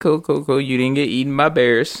Cool. You didn't get eaten by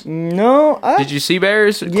bears. No, Did you see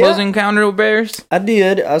bears? Close encounter with bears? I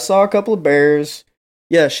did. I saw a couple of bears.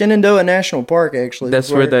 Yeah, Shenandoah National Park, actually.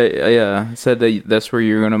 That's where they said that that's where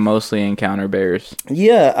you're gonna mostly encounter bears.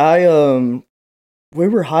 Yeah, we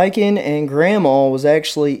were hiking and Grandma was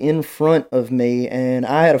actually in front of me and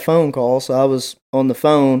I had a phone call, so I was on the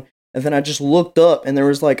phone and then I just looked up and there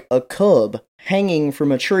was like a cub hanging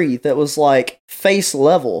from a tree that was like face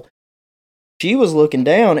level. She was looking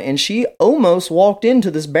down and she almost walked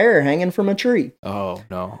into this bear hanging from a tree. Oh,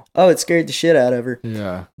 no. Oh, it scared the shit out of her.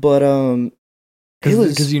 Yeah. But,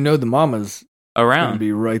 because the mama's around, gonna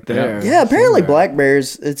be right there. Yeah, apparently somewhere. black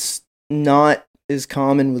bears, it's not as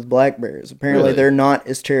common with black bears. Apparently Really? they're not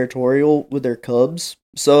as territorial with their cubs.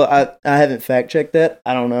 So I haven't fact checked that.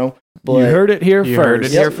 I don't know. But You heard it here You first. heard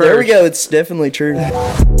it Yep, here there we first. go. It's definitely true.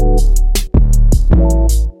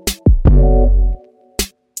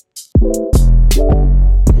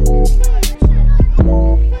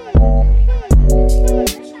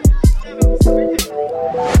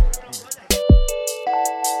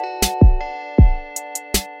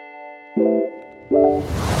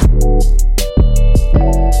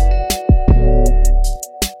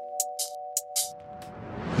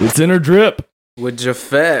 It's Inner Drip With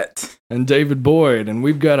Jafet. and David Boyd, and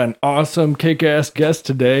we've got an awesome kick-ass guest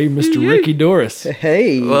today, Mr. Ricky Dorris.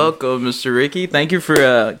 Hey. Welcome, Mr. Ricky. Thank you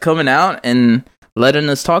for coming out and letting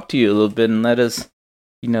us talk to you a little bit and let us,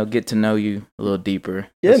 get to know you a little deeper.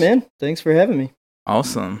 Yeah, man. Thanks for having me.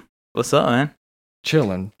 Awesome. What's up, man?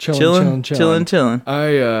 Chilling.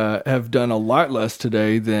 I have done a lot less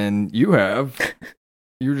today than you have.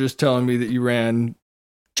 You were just telling me that you ran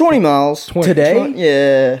 20 miles. 20 Today?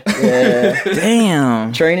 Yeah.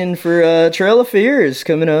 Damn. Training for Trail of Fears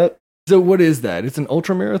coming up. So what is that? It's an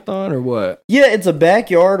ultra marathon or what? Yeah, it's a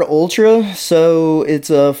backyard ultra. So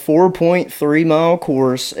it's a 4.3 mile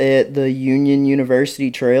course at the Union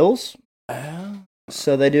University Trails.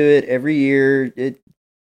 So they do it every year.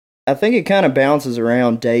 I think it kind of bounces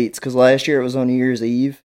around dates because last year it was on New Year's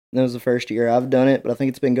Eve. That was the first year I've done it, but I think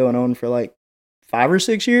it's been going on for like 5 or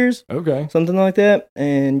 6 years. Okay. Something like that.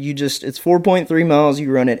 And it's 4.3 miles.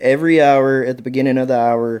 You run it every hour at the beginning of the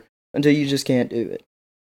hour until you just can't do it.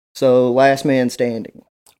 So last man standing.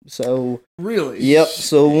 So Really? yep.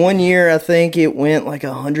 So 1 year I think it went like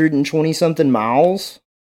 120 something miles.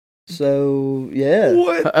 So yeah.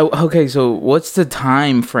 What? Okay, so what's the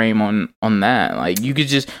time frame on that? Like, you could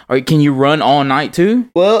can you run all night too?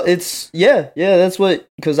 Well, that's what,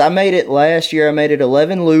 because I made it last year. I made it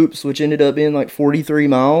 11 loops, which ended up being like 43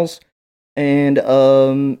 miles. And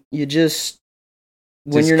you just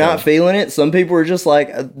when you're not feeling it, some people are just like,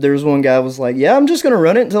 there's one guy was like, yeah, I'm just gonna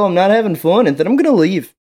run it until I'm not having fun, and then I'm gonna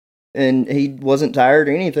leave. And he wasn't tired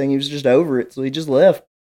or anything; he was just over it, so he just left.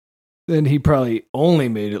 Then he probably only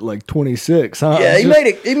made it like 26, huh? Yeah, he made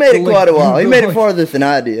it. He made it quite a while. He made it farther than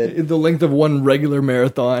I did. The length of one regular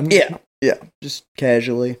marathon. Yeah, just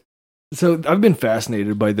casually. So I've been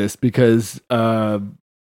fascinated by this because a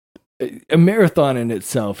marathon in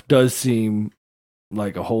itself does seem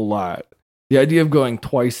like a whole lot. The idea of going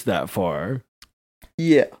twice that far.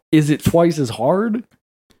 Yeah. Is it twice as hard?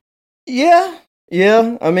 Yeah.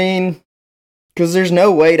 I mean, because there's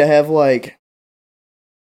no way to have like.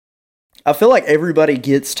 I feel like everybody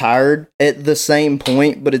gets tired at the same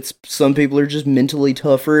point, but some people are just mentally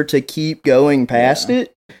tougher to keep going past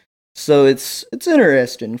it. So it's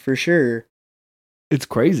interesting for sure. It's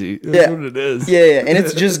crazy. That's what it is. Yeah, and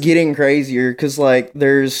it's just getting crazier because like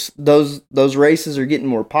there's those races are getting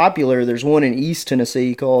more popular. There's one in East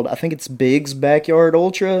Tennessee called, I think it's Big's Backyard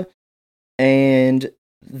Ultra, and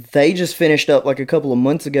they just finished up like a couple of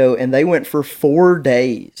months ago, and they went for 4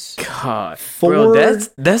 days. God, bro,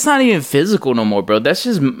 that's not even physical no more, bro. That's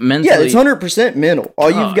just mentally. Yeah, it's 100% mental.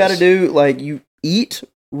 All you've got to Gosh. do, like, you eat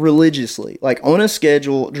religiously, like on a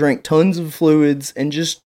schedule, drink tons of fluids, and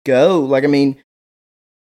just go. Like, I mean,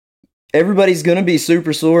 everybody's gonna be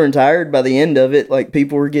super sore and tired by the end of it. Like,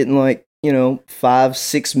 people were getting like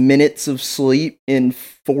 5-6 minutes of sleep in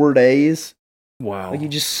 4 days. Wow. Like, you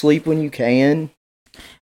just sleep when you can.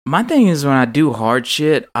 My thing is, when I do hard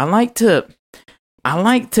shit, I like to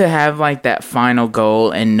have like that final goal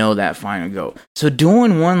and know that final goal. So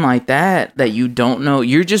doing one like that you don't know,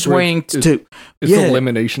 you're just waiting to. It's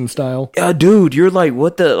elimination style. Dude, you're like,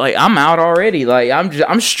 what the, like, I'm out already. Like,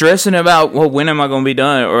 I'm stressing about, well, when am I going to be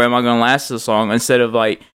done, or am I going to last this long? Instead of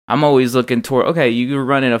like, I'm always looking toward, okay, you're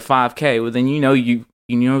running a 5K, well then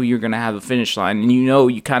you're going to have a finish line, and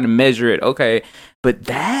you kind of measure it. Okay, but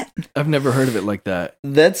that, I've never heard of it like that.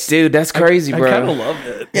 that's crazy, bro. I kind of love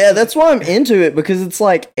it. Yeah, that's why I'm into it, because it's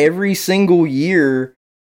like every single year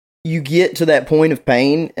you get to that point of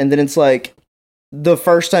pain, and then it's like the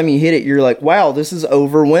first time you hit it, you're like, wow, this is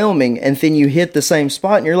overwhelming. And then you hit the same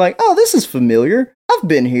spot and you're like, oh, this is familiar. I've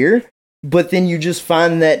been here. But then you just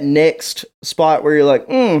find that next spot where you're like,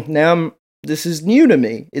 this is new to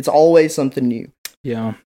me. It's always something new.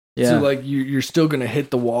 Yeah. So like you're still going to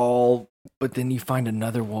hit the wall, but then you find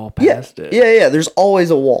another wall past it. Yeah. There's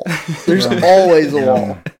always a wall. There's always a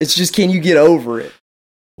wall. It's just, can you get over it?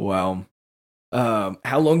 Wow.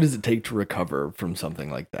 How long does it take to recover from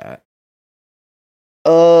something like that?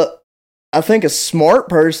 I think a smart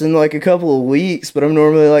person, like a couple of weeks, but I'm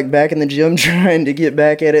normally like back in the gym trying to get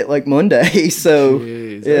back at it like Monday. So,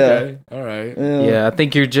 jeez, yeah. Okay. All right. Yeah, I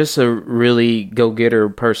think you're just a really go-getter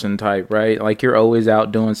person type, right? Like you're always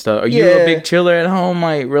out doing stuff. Are you a big chiller at home,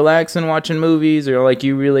 like relaxing, watching movies, or like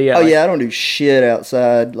you really? I don't do shit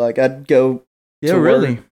outside. Like I'd go to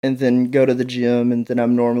really, work and then go to the gym, and then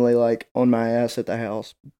I'm normally like on my ass at the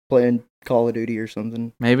house playing Call of Duty or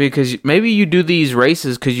something. Maybe you do these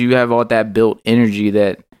races because you have all that built energy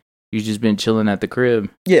that you've just been chilling at the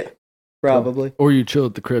crib. Yeah, probably. Or you chill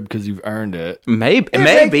at the crib because you've earned it. Maybe.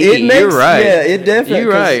 You're right. Yeah, it definitely.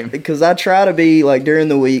 You're right. Because I try to be like during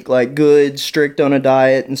the week, like good, strict on a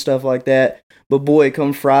diet and stuff like that. But boy,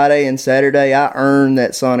 come Friday and Saturday, I earn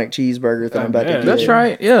that Sonic cheeseburger that I'm about to get. That's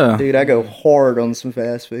right. Yeah, dude, I go hard on some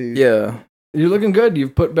fast food. Yeah. You're looking good.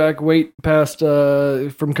 You've put back weight past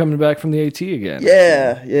from coming back from the AT again.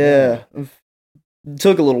 Yeah. It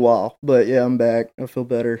took a little while, but yeah, I'm back. I feel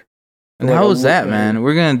better. And how was that,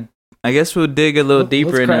 man? I guess we'll dig a little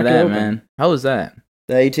deeper into that, man. How was that?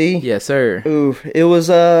 The AT? Yes, sir. Ooh, it was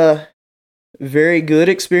a very good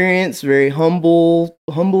experience, very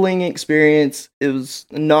humbling experience. It was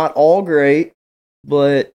not all great,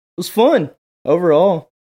 but it was fun overall.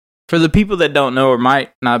 For the people that don't know or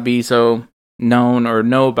might not be so known or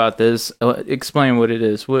know about this, explain what it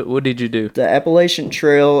is. What did you do? The Appalachian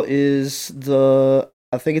Trail is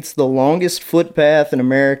I think it's the longest footpath in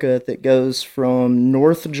America that goes from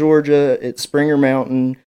North Georgia at Springer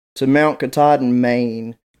Mountain to Mount Katahdin,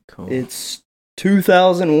 Maine. Cool. It's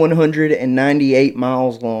 2,198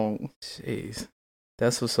 miles long. Jeez.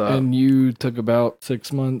 That's what's up. And you took about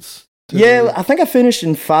 6 months? Yeah, I think I finished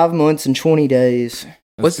in 5 months and 20 days.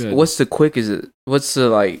 What's the quickest? What's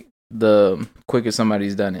the quickest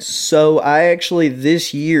somebody's done it? So I actually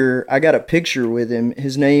this year I got a picture with him.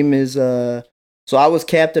 His name is so I was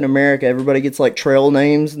Captain America. Everybody gets like trail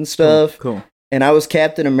names and stuff. Cool. And I was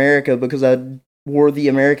Captain America because I wore the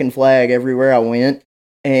American flag everywhere I went.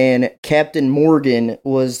 And Captain Morgan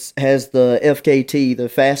has the FKT, the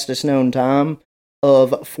fastest known time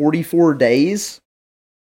of 44 days.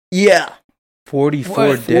 Yeah.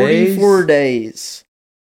 44 days? 44 days.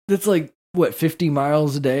 That's like, what, 50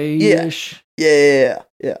 miles a day-ish? Yeah.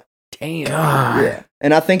 Damn. God. Yeah.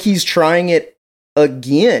 And I think he's trying it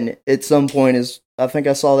again at some point. I think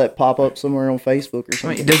I saw that pop up somewhere on Facebook or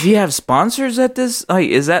something. Does he have sponsors at this? Like,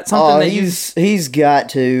 is that something that he's got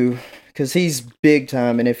to, because he's big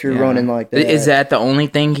time, and if you're running like that. Is that the only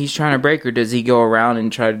thing he's trying to break, or does he go around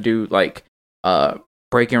and try to do, like,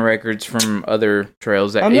 breaking records from other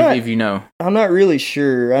trails, if you know? I'm not really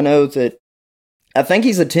sure. I know that I think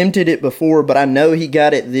he's attempted it before, but I know he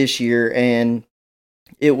got it this year, and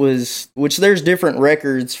it was, which there's different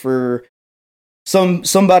records for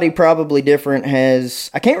somebody probably different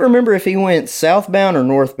I can't remember if he went southbound or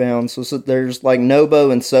northbound, so there's like Nobo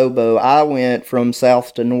and Sobo. I went from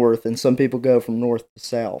south to north, and some people go from north to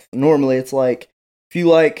south. Normally it's like, if you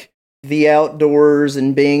like the outdoors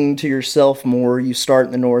and being to yourself more, you start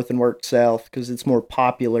in the north and work south, because it's more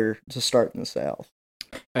popular to start in the south.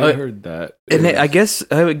 I heard that. And I guess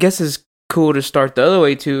it's cool to start the other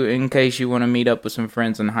way too, in case you want to meet up with some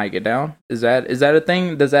friends and hike it down. Is that a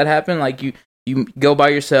thing? Does that happen? Like you go by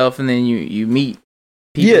yourself and then you meet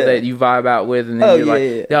people that you vibe out with, and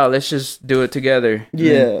then yo, let's just do it together.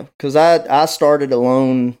 Yeah, because I started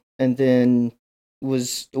alone, and then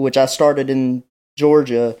which I started in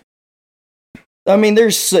Georgia. I mean,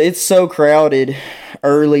 it's so crowded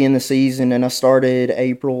early in the season, and I started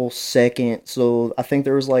April 2nd, so I think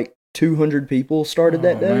there was like 200 people started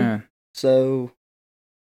that day. Man. So,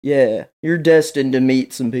 yeah, you're destined to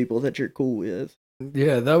meet some people that you're cool with.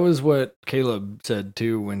 Yeah, that was what Caleb said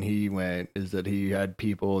too when he went, is that he had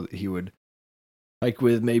people that he would hike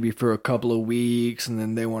with maybe for a couple of weeks, and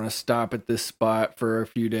then they want to stop at this spot for a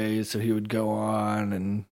few days, so he would go on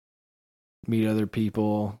and meet other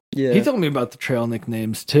people. Yeah. He told me about the trail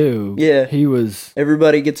nicknames too. Yeah.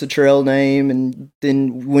 Everybody gets a trail name, and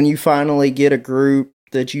then when you finally get a group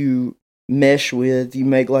that you mesh with, you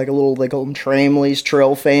make like a little, they call them Tramleys,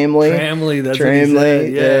 Trail Family. Tramley, that's Tramley, what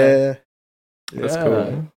he said. Yeah. That's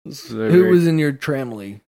cool. Who was in your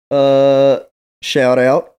tramily? Shout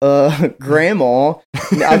out, Grandma.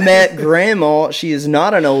 I met Grandma. She is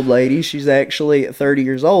not an old lady. She's actually 30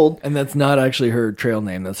 years old. And that's not actually her trail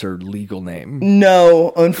name. That's her legal name.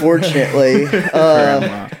 No, unfortunately.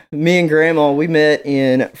 Me and Grandma, we met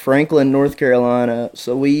in Franklin, North Carolina.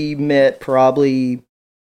 So we met probably,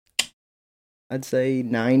 I'd say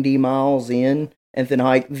 90 miles in, and then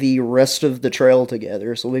hiked the rest of the trail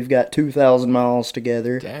together. So we've got 2,000 miles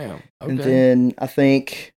together. Damn. Okay. And then I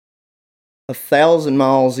think 1,000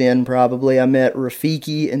 miles in, probably, I met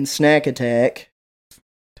Rafiki and Snack Attack.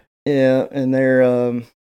 Yeah, and they're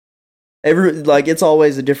it's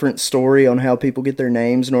always a different story on how people get their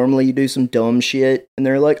names. Normally, you do some dumb shit, and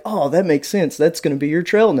they're like, "Oh, that makes sense. That's going to be your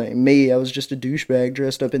trail name." Me, I was just a douchebag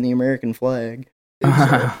dressed up in the American flag.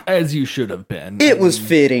 As you should have been. It was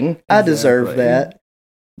fitting. Exactly. I deserve that.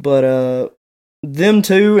 But them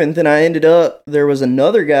two, and then I ended up. There was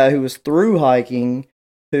another guy who was through hiking,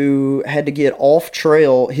 who had to get off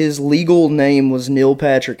trail. His legal name was Neil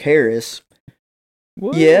Patrick Harris.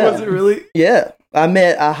 What? Yeah. Was it really? Yeah.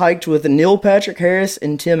 I hiked with Neil Patrick Harris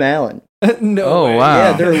and Tim Allen. No way. Wow.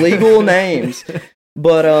 Yeah, they're legal names.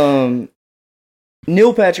 But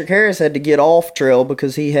Neil Patrick Harris had to get off trail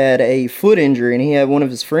because he had a foot injury, and he had one of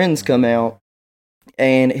his friends come out.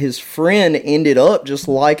 And his friend ended up just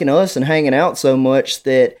liking us and hanging out so much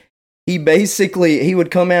that he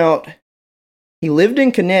would come out. He lived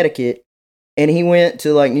in Connecticut, and he went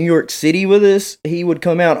to like New York City with us. He would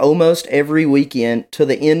come out almost every weekend to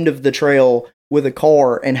the end of the trail with a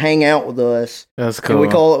car and hang out with us. That's cool.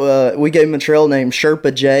 And we gave him a trail name,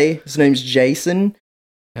 Sherpa J. His name's Jason.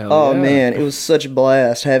 Hell yeah. Man, it was such a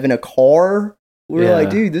blast having a car. We were like,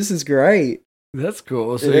 dude, this is great. That's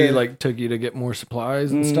cool. So he like took you to get more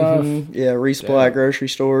supplies and stuff? Yeah, resupply at grocery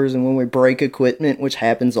stores, and when we break equipment, which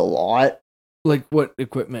happens a lot. Like, what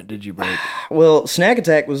equipment did you break? Well, Snack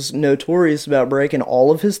Attack was notorious about breaking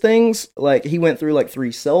all of his things. Like, he went through like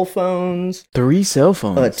 3 cell phones. 3 cell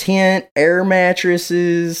phones? A tent, air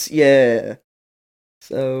mattresses, yeah.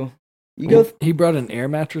 So, he brought an air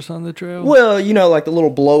mattress on the trail? Well, like the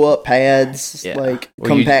little blow-up pads,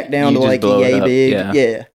 compact down to like yay big.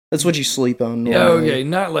 Yeah. That's what you sleep on. Yeah, okay,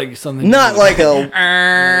 not like something. Not like a.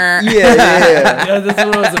 Yeah, that's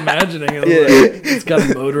what I was imagining. It's got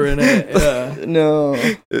a motor in it. Yeah. No.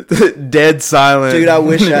 Dead silent. Dude, I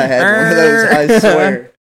wish I had one of those, I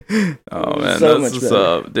swear. Oh, man, that's what's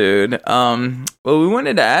up, dude. Well, we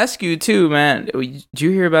wanted to ask you, too, man. Did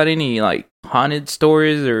you hear about any, like, haunted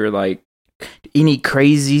stories or, like, any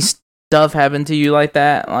crazy stuff happened to you like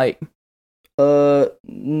that? Like, no,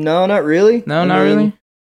 not really. No, not really?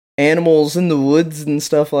 Animals in the woods and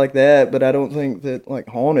stuff like that, but I don't think that like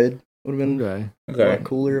haunted would have been a lot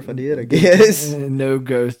cooler if I did, I guess. No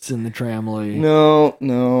ghosts in the tramily. No.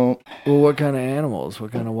 Well, what kind of animals?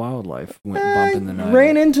 What kind of wildlife went bump in the night?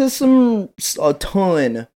 Ran into a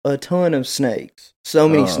ton of snakes. So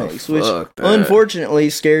many snakes, which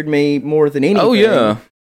unfortunately scared me more than anything. Oh yeah.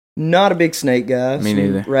 Not a big snake guy. Me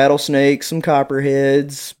neither. Rattlesnakes, some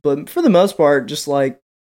copperheads, but for the most part, just like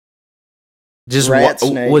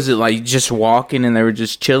was it like just walking and they were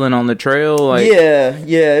just chilling on the trail? Like,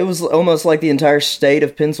 yeah, it was almost like the entire state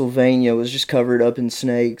of Pennsylvania was just covered up in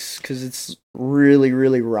snakes because it's really,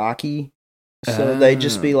 really rocky. So they'd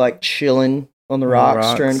just be like chilling on the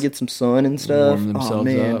rocks, trying to get some sun and stuff. Warm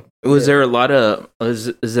themselves up. Was there a lot of? Is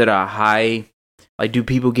it a high? Like, do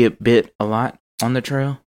people get bit a lot on the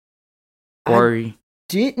trail? Or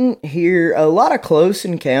didn't hear a lot of close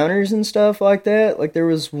encounters and stuff like that. Like, there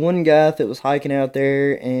was one guy that was hiking out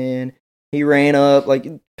there and he ran up. Like,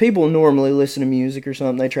 people normally listen to music or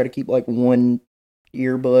something, they try to keep like one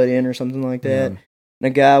earbud in or something like that. And a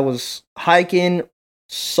guy was hiking,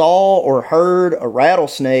 saw or heard a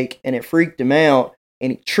rattlesnake, and it freaked him out,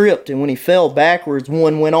 and he tripped, and when he fell backwards,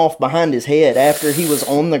 one went off behind his head after he was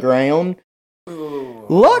on the ground.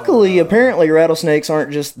 Luckily, apparently rattlesnakes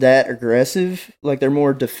aren't just that aggressive. Like, they're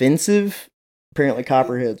more defensive. Apparently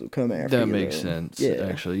copperheads will come after you. That makes sense,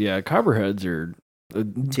 actually. Yeah, copperheads are...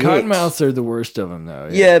 Cottonmouths are the worst of them, though.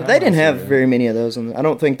 Yeah, they didn't have very many of those. I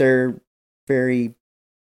don't think they're very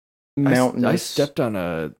mountainous. I stepped on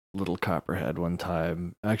a little copperhead one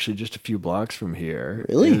time, actually just a few blocks from here.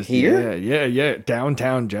 Really? Here? Yeah.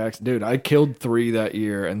 Downtown Jackson. Dude, I killed 3 that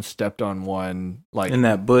year and stepped on one. Like in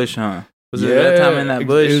that bush, huh? Was it that time in that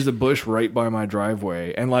bush? It was a bush right by my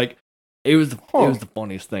driveway. And like, it was the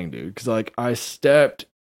funniest thing, dude. Because like, I stepped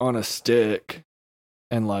on a stick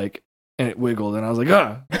and it wiggled, and I was like,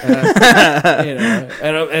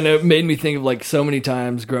 and it made me think of like so many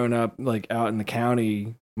times growing up, like out in the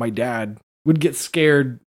county, my dad would get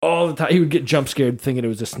scared all the time. He would get jump scared thinking it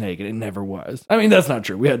was a snake, and it never was. I mean, that's not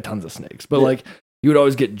true. We had tons of snakes, but like he would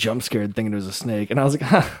always get jump scared thinking it was a snake, and I was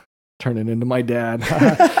like, turning into my dad.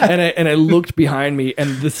 and I looked behind me,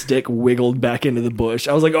 and the stick wiggled back into the bush.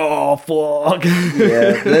 I was like, oh fuck.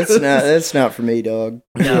 Yeah, that's not for me, dog.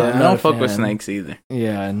 No, I don't fuck with snakes either.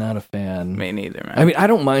 Yeah, not a fan. Me neither, man. I mean, I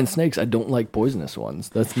don't mind snakes. I don't like poisonous ones.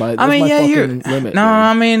 That's my you're limit. No, dude.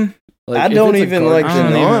 I mean, like, I don't even like the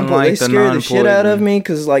non-poison. They scare the shit out of me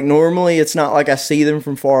because, like, normally it's not like I see them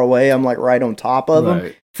from far away. I'm like right on top of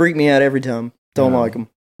them. Freak me out every time. Don't like them.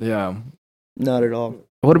 Yeah, not at all.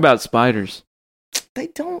 What about spiders? They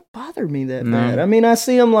don't bother me that bad. I mean, I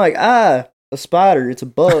see them like, a spider. It's a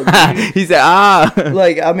bug. He said,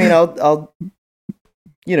 Like, I mean, I'll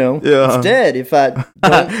it's dead if I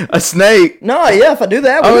don't. A snake. No, if I do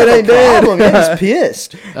that, it ain't dead. Yeah, he's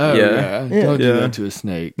pissed. Oh, yeah. Don't do that to a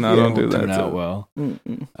snake. No, don't do that. Turn out well.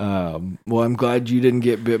 Well, I'm glad you didn't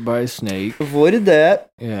get bit by a snake. Avoided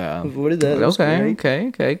that. Yeah. Avoided that.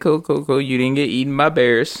 Okay. Cool. You didn't get eaten by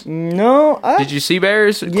bears. No. Did you see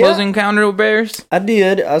bears? Close encounter with bears? I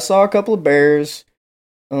did. I saw a couple of bears.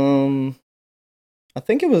 I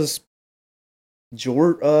think it was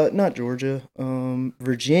not Georgia,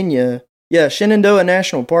 Virginia. Yeah, Shenandoah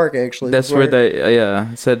National Park, actually. That's where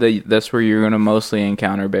they, said that that's where you're going to mostly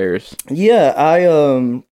encounter bears. Yeah,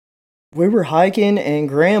 we were hiking, and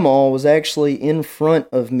Grandma was actually in front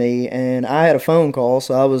of me, and I had a phone call,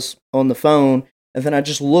 so I was on the phone, and then I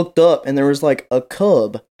just looked up, and there was, like, a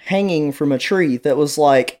cub hanging from a tree that was,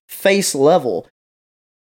 like, face level.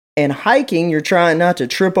 And hiking, you're trying not to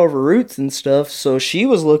trip over roots and stuff, so she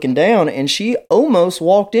was looking down, and she almost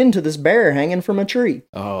walked into this bear hanging from a tree.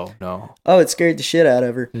 Oh, no. Oh, it scared the shit out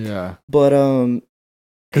of her. Yeah. But,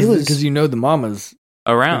 because you know the mama's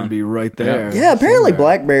around. Be right there. Yeah, apparently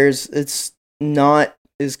black bears, it's not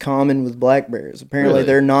as common with black bears. Apparently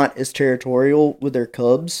they're not as territorial with their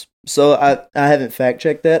cubs. So I haven't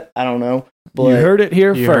fact-checked that. I don't know. But you heard it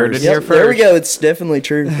here first. There we go. It's definitely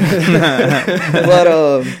true. But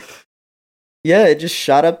it just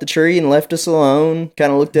shot up the tree and left us alone.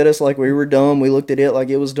 Kind of looked at us like we were dumb. We looked at it like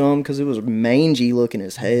it was dumb because it was mangy looking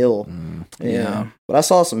as hell. Yeah. But I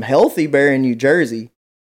saw some healthy bear in New Jersey.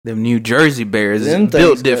 Them New Jersey bears is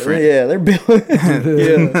built different. Yeah, they're built.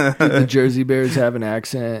 Yeah. The Jersey bears have an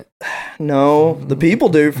accent. No, the people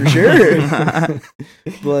do for sure.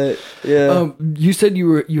 But yeah, you said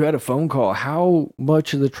you had a phone call. How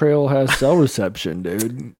much of the trail has cell reception,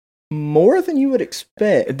 dude? More than you would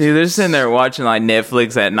expect. Dude, they're sitting there watching like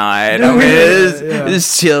Netflix at night. Dude, I mean,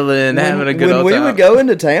 just chilling, having a good old time. When we would go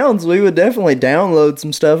into towns, we would definitely download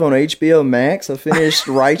some stuff on HBO Max. I finished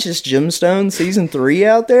Righteous Gemstones Season 3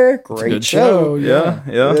 out there. Great show.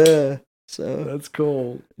 Yeah. So that's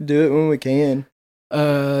cool. Do it when we can.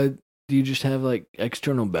 Do you just have like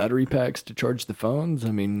external battery packs to charge the phones?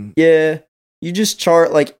 I mean, yeah. You just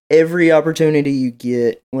chart like every opportunity you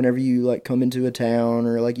get whenever you like come into a town,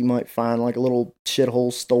 or like you might find like a little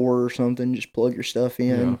shithole store or something. Just plug your stuff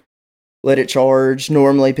in, let it charge.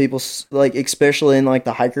 Normally, people like, especially in like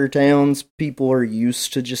the hiker towns, people are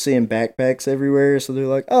used to just seeing backpacks everywhere, so they're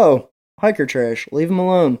like, "Oh, hiker trash, leave them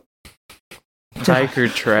alone." Hiker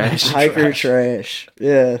trash. Hiker trash.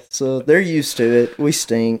 Yeah, so they're used to it. We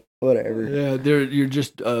stink. Whatever. Yeah, you're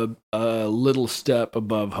just a little step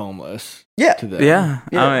above homeless. Yeah. To them. Yeah.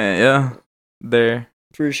 I mean, they're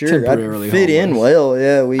for sure. Temporarily I fit in well.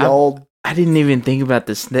 Yeah, I didn't even think about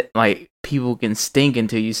this. Like, people can stink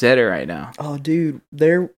until you said it right now. Oh, dude,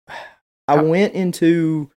 I went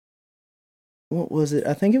into, what was it?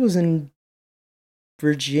 I think it was in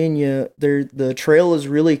Virginia. The trail is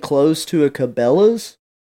really close to a Cabela's.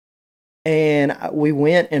 And we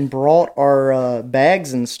went and brought our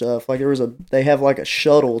bags and stuff. Like they have like a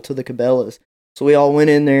shuttle to the Cabela's. So we all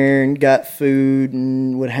went in there and got food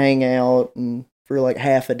and would hang out and for like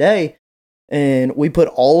half a day. And we put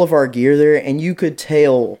all of our gear there, and you could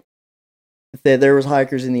tell that there was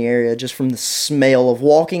hikers in the area just from the smell of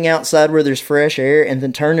walking outside where there's fresh air and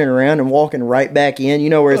then turning around and walking right back in.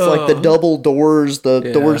 You know, where it's like the double doors,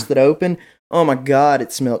 doors that open. Oh my God,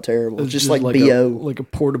 it smelled terrible. Just like BO. Like a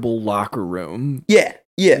portable locker room. Yeah.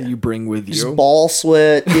 You bring with you. Just ball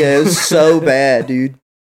sweat. Yeah, it was so bad, dude.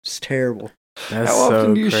 It's terrible. How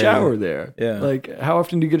often do you shower there? Yeah. Like, how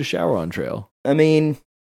often do you get a shower on trail? I mean,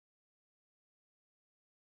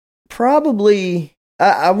 probably,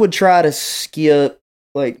 I would try to skip,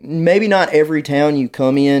 like, maybe not every town you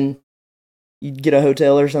come in. You'd get a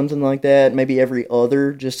hotel or something like that. Maybe every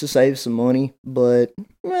other, just to save some money. But,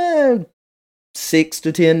 6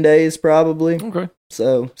 to 10 days probably. Okay.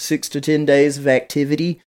 So 6 to 10 days of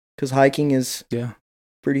activity, because hiking is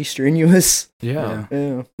pretty strenuous.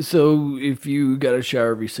 Yeah. So if you got a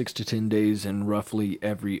shower every 6 to 10 days in roughly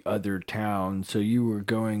every other town, so you were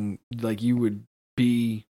going, like, you would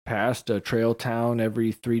be past a trail town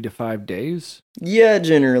every 3 to 5 days? Yeah,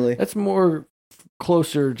 generally. That's more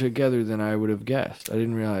closer together than I would have guessed. I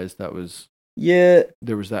didn't realize that was... Yeah.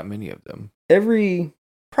 There was that many of them.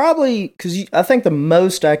 Probably, because I think the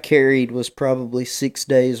most I carried was probably 6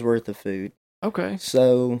 days worth of food. Okay.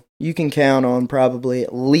 So you can count on probably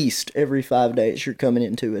at least every 5 days you're coming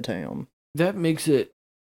into a town. That makes it...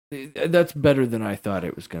 That's better than I thought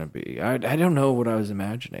it was going to be. I don't know what I was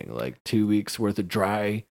imagining. Like 2 weeks worth of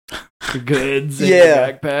dry goods in the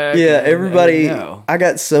backpack. Yeah, everybody... I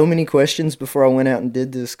got so many questions before I went out and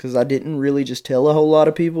did this because I didn't really just tell a whole lot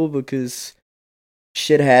of people because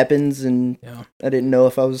shit happens and I didn't know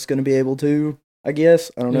if I was going to be able to, I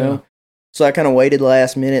guess. I don't know. So I kind of waited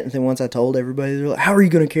last minute, and then once I told everybody, they're like, "How are you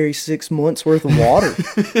going to carry 6 months worth of water?"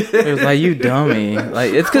 It was like, you dummy.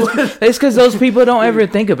 Like it's because those people don't ever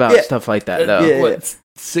think about stuff like that, though. Yeah. What,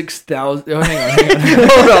 6,000? Oh, hang on.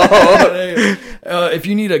 Hold on. If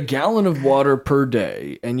you need a gallon of water per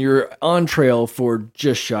day, and you're on trail for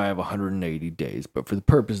just shy of 180 days, but for the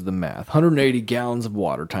purpose of the math, 180 gallons of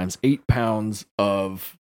water times 8 pounds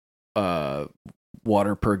of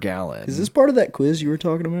water per gallon. Is this part of that quiz you were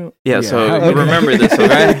talking about? Yeah, so remember this,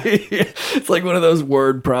 okay? It's like one of those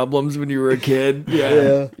word problems when you were a kid.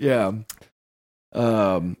 Yeah.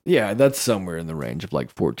 That's somewhere in the range of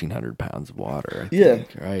like 1,400 pounds of water. I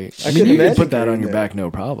think, right? I mean, you can put that on your back,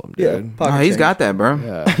 no problem, dude. Yeah, he's got that, bro.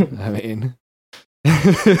 Yeah, I mean,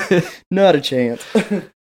 not a chance,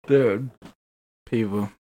 dude.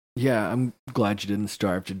 People. Yeah, I'm glad you didn't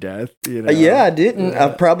starve to death. You know? Yeah, I didn't. I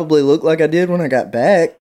probably looked like I did when I got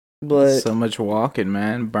back, but so much walking,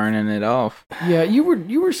 man, burning it off. Yeah, you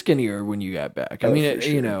were skinnier when you got back. I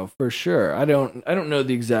mean, for sure. I don't know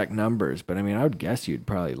the exact numbers, but I mean, I would guess you'd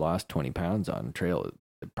probably lost 20 pounds on trail.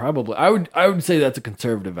 Probably, I would say that's a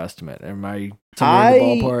conservative estimate. Am I somewhere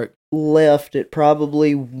in the ballpark? Left at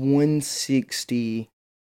probably 160.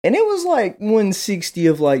 And it was like 160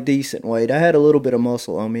 of like decent weight. I had a little bit of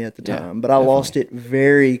muscle on me at the time, but I lost it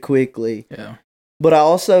very quickly. Yeah. But I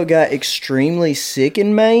also got extremely sick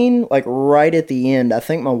in Maine, like right at the end. I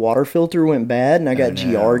think my water filter went bad and I got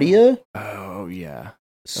giardia. Oh, yeah.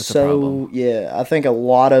 That's so, a problem. Yeah, I think a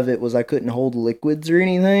lot of it was I couldn't hold liquids or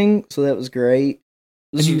anything. So that was great.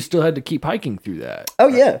 And you still had to keep hiking through that. Oh,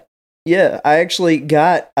 yeah. Yeah, I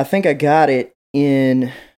think I got it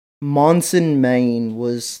in... Monson, Maine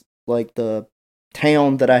was like the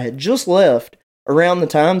town that I had just left around the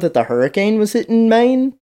time that the hurricane was hitting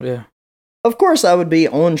Maine. Yeah. Of course, I would be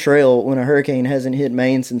on trail when a hurricane hasn't hit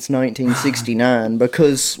Maine since 1969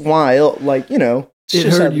 because why? Like, it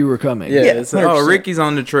heard you were coming. Yeah. Ricky's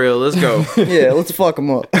on the trail. Let's go. Yeah, let's fuck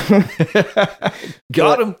him up.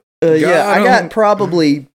 Got him. I got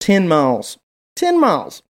probably 10 miles. 10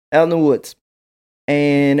 miles out in the woods.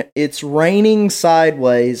 And it's raining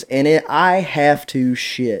sideways, and I have to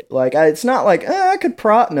shit. Like, it's not like, I could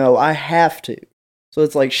no, I have to. So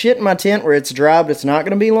it's like shit in my tent where it's dry, but it's not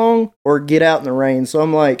going to be long, or get out in the rain. So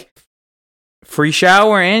I'm like... Free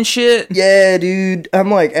shower and shit? Yeah, dude.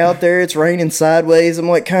 I'm like out there, it's raining sideways. I'm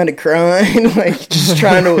like kind of crying, like just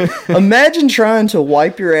trying to... Imagine trying to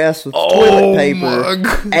wipe your ass with toilet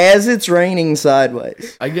paper as it's raining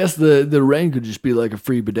sideways. I guess the rain could just be like a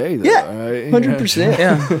free bidet, though. Yeah, right?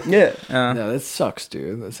 100%. Yeah. No, that sucks,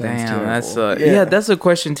 dude. That sounds terrible. That's a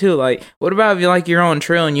question, too. Like, what about if you're on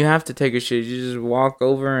trail and you have to take a shit? You just walk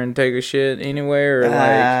over and take a shit anywhere? Or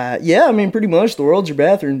yeah, I mean, pretty much the world's your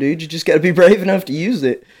bathroom, dude. You just got to be brave enough to use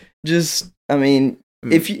it.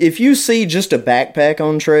 If you see just a backpack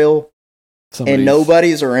on trail and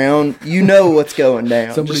nobody's around, you know what's going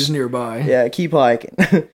down. Somebody's nearby. Yeah, keep hiking.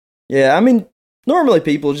 Yeah, I mean, normally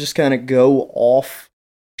people just kind of go off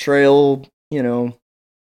trail,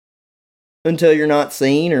 until you're not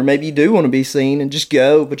seen, or maybe you do want to be seen and just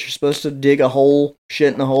go, but you're supposed to dig a hole,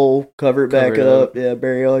 shit in the hole, cover it back up,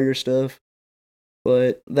 bury all your stuff.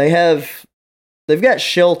 But they've got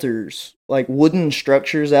shelters, like wooden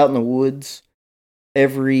structures out in the woods.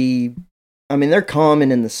 They're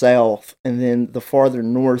common in the south, and then the farther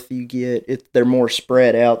north you get, they're more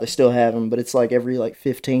spread out. They still have them, but it's like every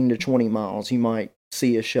 15 to 20 miles you might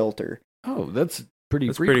see a shelter. Oh, that's pretty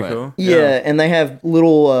cool. Yeah, and they have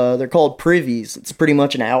little, they're called privies. It's pretty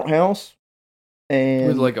much an outhouse. And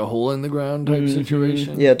with like a hole in the ground type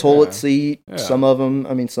situation. Yeah, toilet seat. Yeah. Some of them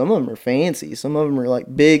are fancy. Some of them are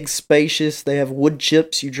like big, spacious. They have wood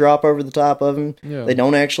chips you drop over the top of them. Yeah. They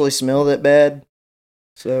don't actually smell that bad.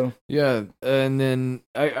 So yeah, and then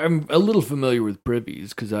I'm a little familiar with privies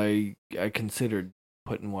because I considered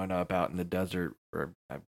putting one up out in the desert. Or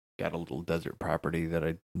I've got a little desert property that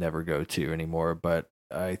I never go to anymore, but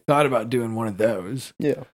I thought about doing one of those.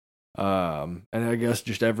 Yeah. And I guess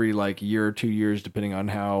just every like year or 2 years, depending on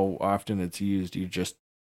how often it's used, you just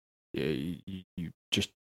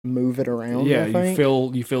move it around. Yeah,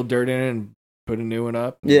 you fill dirt in it and put a new one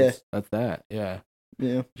up. Yeah, that's that. Yeah.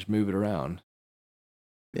 Just move it around.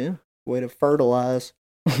 Yeah, way to fertilize.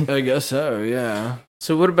 I guess so. Yeah.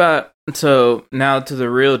 So now to the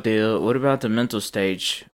real deal. What about the mental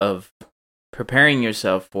stage of preparing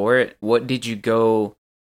yourself for it? What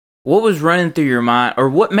was running through your mind, or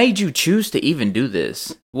what made you choose to even do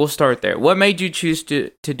this? We'll start there. What made you choose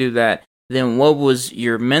to do that? Then what was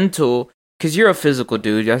your mental, because you're a physical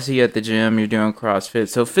dude. I see you at the gym, you're doing CrossFit.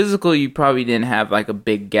 So physical, you probably didn't have like a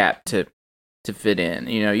big gap to fit in.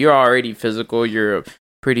 You know, you're already physical. You're a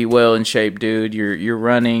pretty well in shape dude. You're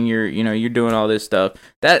running, you're doing all this stuff.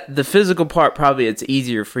 That the physical part, probably it's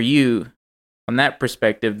easier for you on that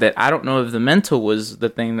perspective. That I don't know if the mental was the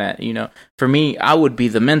thing that, for me, I would be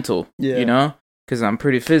the mental, because I'm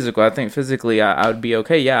pretty physical. I think physically I would be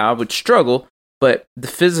okay. Yeah, I would struggle, but the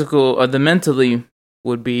physical or the mentally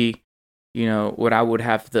would be, what I would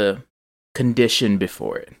have the condition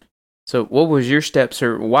before it. So what was your steps,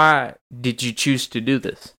 or why did you choose to do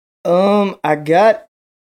this? I got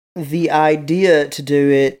the idea to do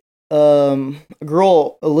it. A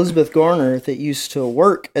girl, Elizabeth Garner, that used to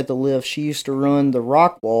work at the lift, she used to run the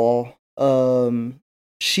rock wall.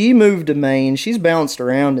 She moved to Maine. She's bounced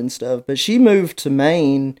around and stuff, but she moved to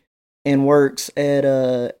Maine and works at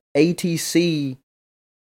a ATC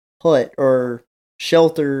hut or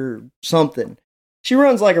shelter something. She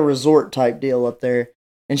runs like a resort type deal up there.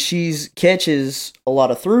 And she catches a lot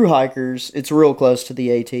of thru hikers. It's real close to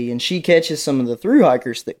the AT. And she catches some of the thru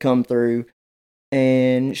hikers that come through.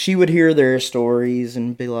 And she would hear their stories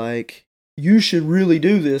and be like, you should really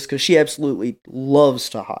do this, because she absolutely loves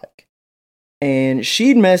to hike. And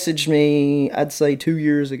she'd messaged me, I'd say 2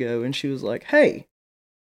 years ago. And she was like, hey,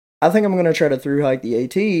 I think I'm going to try to thru hike the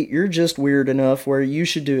AT. You're just weird enough where you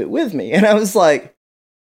should do it with me. And I was like,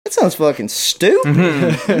 that sounds fucking stupid.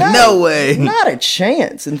 No way. Not a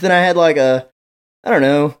chance. And then I had like a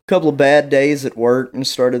couple of bad days at work and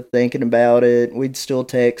started thinking about it. We'd still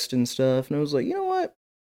text and stuff. And I was like, you know what?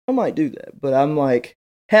 I might do that. But I'm like,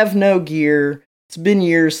 have no gear. It's been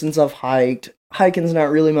years since I've hiked. Hiking's not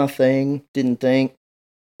really my thing. Didn't think.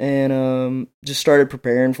 And just started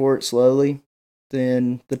preparing for it slowly.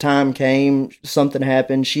 Then the time came, something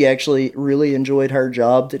happened. She actually really enjoyed her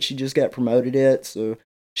job that she just got promoted at. So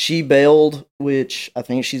she bailed, which I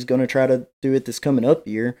think she's going to try to do it this coming up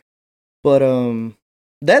year. But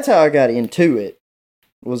that's how I got into it,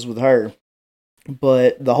 was with her.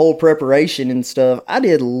 But the whole preparation and stuff, I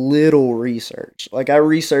did little research. Like, I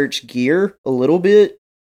researched gear a little bit,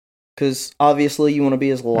 because obviously you want to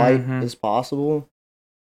be as light as possible.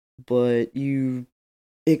 But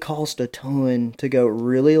it cost a ton to go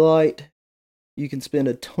really light. You can spend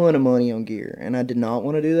a ton of money on gear, and I did not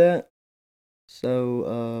want to do that.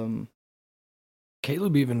 So,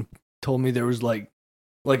 Caleb even told me there was like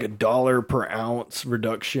 $1 per ounce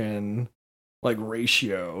reduction, like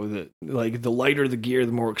ratio, that like the lighter the gear,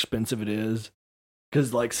 the more expensive it is.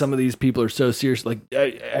 Because like some of these people are so serious. Like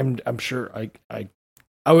I'm sure I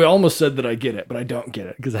almost said that I get it, but I don't get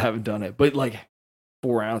it because I haven't done it. But like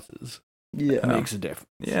 4 ounces. Yeah. Makes a difference.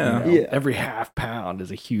 Yeah. Yeah. Every half pound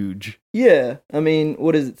is a huge. Yeah. I mean,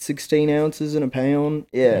 what is it, 16 ounces in a pound?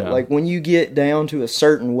 Yeah. Like when you get down to a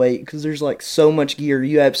certain weight, because there's like so much gear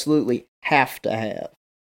you absolutely have to have.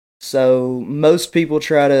 So most people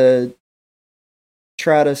try to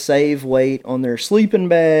save weight on their sleeping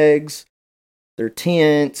bags, their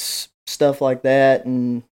tents, stuff like that.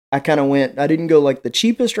 And I didn't go like the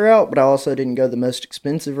cheapest route, but I also didn't go the most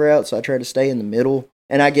expensive route. So I tried to stay in the middle.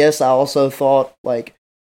 And I guess I also thought, like,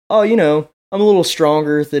 oh, I'm a little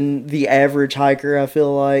stronger than the average hiker, I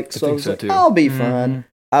feel like. So I was like, too. I'll be fine.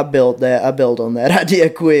 I built on that idea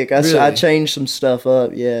quick. I changed some stuff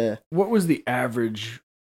up, yeah. What was the average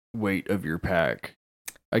weight of your pack?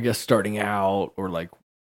 I guess starting out, or like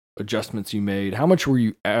adjustments you made. How much were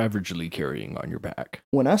you averagely carrying on your back?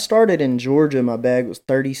 When I started in Georgia, my bag was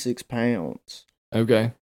 36 pounds.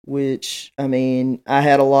 Okay. Which, I mean, I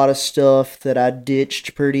had a lot of stuff that I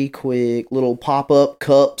ditched pretty quick, little pop-up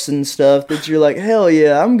cups and stuff that you're like, hell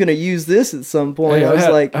yeah, I'm going to use this at some point.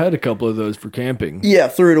 Hey, I had a couple of those for camping. Yeah,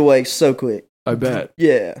 threw it away so quick. I bet.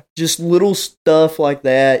 Yeah, just little stuff like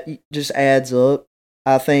that just adds up,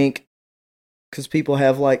 I think, because people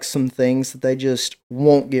have like some things that they just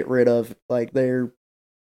won't get rid of. Like there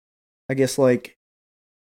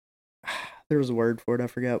was a word for it, I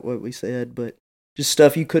forgot what we said, but just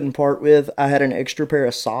stuff you couldn't part with. I had an extra pair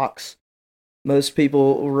of socks. Most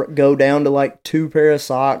people go down to like 2 pair of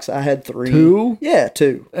socks. I had 3. 2? Yeah,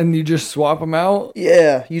 2. And you just swap them out?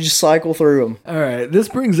 Yeah, you just cycle through them. All right. This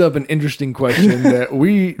brings up an interesting question that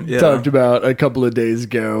we talked about a couple of days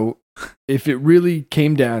ago. If it really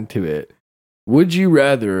came down to it, would you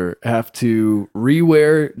rather have to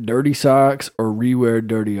rewear dirty socks or rewear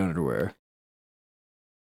dirty underwear?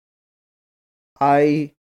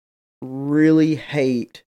 I really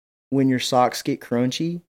hate when your socks get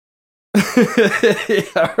crunchy.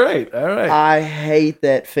 All right. I hate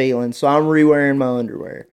that feeling, so I'm rewearing my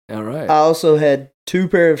underwear. All right. I also had 2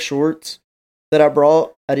 pair of shorts that I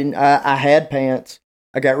brought. I had pants.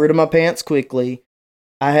 I got rid of my pants quickly.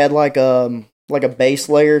 I had like a base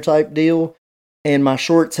layer type deal, and my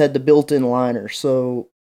shorts had the built-in liner, so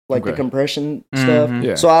the compression stuff.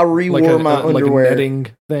 Yeah. So I rewore my underwear. Like a netting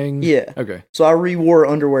thing? Yeah. Okay. So I rewore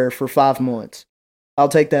underwear for 5 months. I'll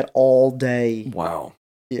take that all day. Wow.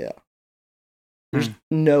 Yeah. There's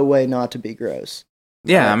no way not to be gross.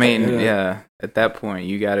 Yeah, I mean, at that point,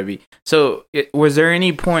 you got to be. So, was there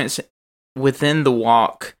any points within the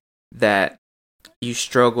walk that you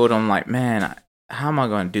struggled on, like, man, how am I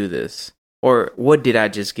going to do this? Or what did I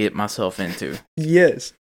just get myself into?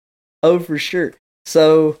 Yes. Oh, for sure.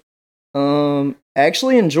 So,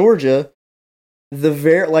 actually in Georgia,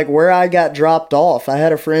 where I got dropped off, I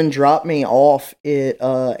had a friend drop me off at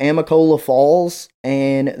Amicola Falls,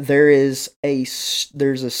 and there's a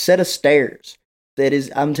set of stairs that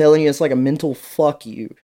is, I'm telling you, it's like a mental fuck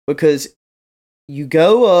you, because you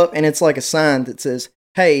go up and it's like a sign that says,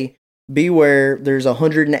 hey, beware, there's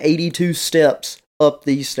 182 steps up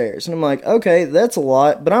these stairs. And I'm like, okay, that's a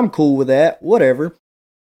lot, but I'm cool with that, whatever.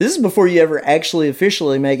 This is before you ever actually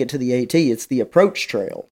officially make it to the AT. It's the approach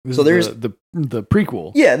trail. So there's the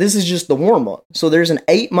prequel. Yeah, this is just the warm up. So there's an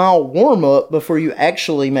 8-mile warm up before you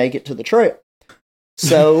actually make it to the trail.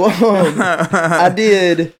 So I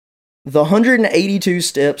did the 182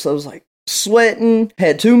 steps. I was like sweating,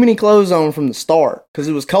 had too many clothes on from the start because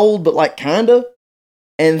it was cold, but like kinda.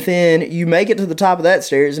 And then you make it to the top of that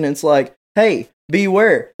stairs, and it's like, hey,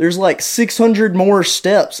 beware. There's like 600 more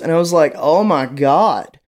steps, and I was like, oh my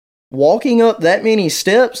god. Walking up that many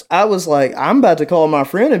steps, I was like, I'm about to call my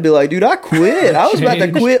friend and be like, dude, I quit. I was about to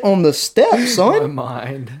quit on the steps, son. My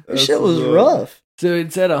mind. That shit was rough. So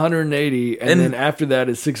it said 180, and then after that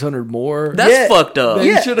is 600 more. That's fucked up.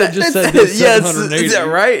 You should have just said this 780. Is that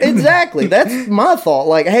right? Exactly. That's my thought.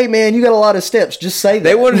 Like, hey, man, you got a lot of steps. Just say that.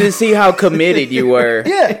 They wanted to see how committed you were.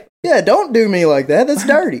 Yeah, don't do me like that. That's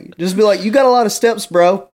dirty. Just be like, you got a lot of steps,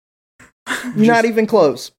 bro. You're not even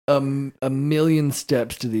close. A million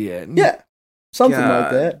steps to the end. Yeah, something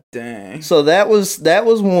like that. Dang. So that was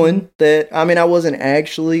one that, I mean, I wasn't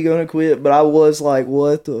actually gonna quit, but I was like,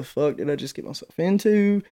 what the fuck did I just get myself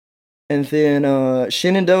into? And then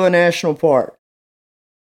Shenandoah National Park.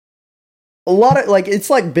 A lot of it's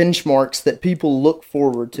like benchmarks that people look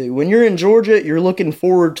forward to. When you're in Georgia, you're looking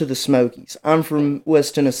forward to the Smokies. I'm from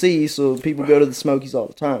West Tennessee, so people go to the Smokies all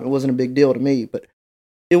the time. It wasn't a big deal to me, but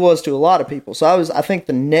it was to a lot of people. So I think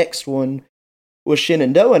the next one was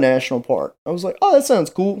Shenandoah National Park. I was like, oh, that sounds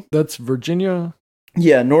cool. That's Virginia?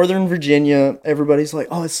 Yeah, Northern Virginia. Everybody's like,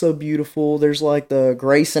 oh, it's so beautiful. There's like the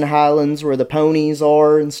Grayson Highlands where the ponies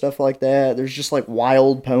are and stuff like that. There's just like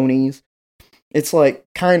wild ponies. It's like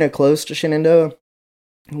kind of close to Shenandoah.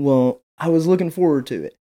 Well, I was looking forward to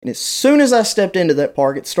it. And as soon as I stepped into that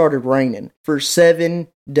park, it started raining for 7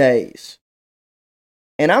 days.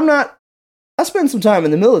 And I spent some time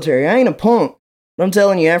in the military. I ain't a punk. But I'm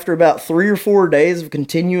telling you, after about 3 or 4 days of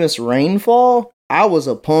continuous rainfall, I was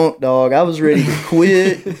a punk, dog. I was ready to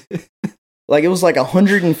quit. It was like a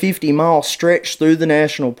 150-mile stretch through the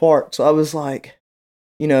national park. So I was like,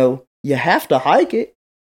 you have to hike it.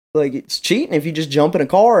 Like, it's cheating if you just jump in a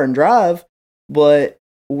car and drive. But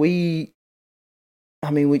the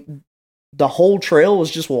whole trail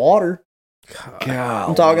was just water. God,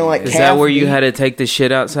 I'm talking like is that where you had to take the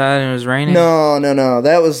shit outside and it was raining? No.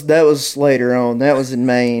 That was later on. That was in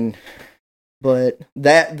Maine. But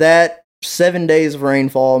that 7 days of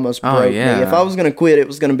rainfall almost broke me. If I was gonna quit, it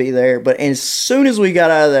was gonna be there. But as soon as we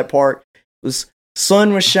got out of that park,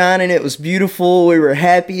 sun was shining. It was beautiful. We were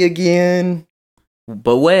happy again.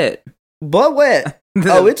 But wet.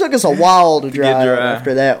 Oh, it took us a while to drive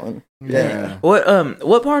after that one. Yeah.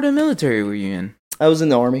 What part of the military were you in? I was in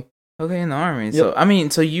the Army. Okay, in the Army.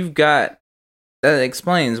 Yep. So you've got, that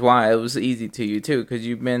explains why it was easy to you too, because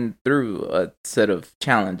you've been through a set of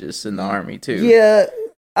challenges in the Army too. Yeah,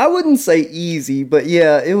 I wouldn't say easy, but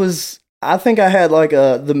yeah, it was. I think I had like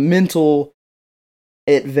the mental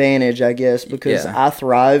advantage, I guess, because I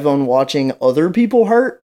thrive on watching other people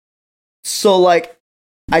hurt. So like,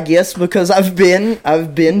 I guess because I've been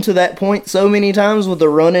to that point so many times with the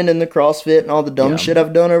running and the CrossFit and all the dumb shit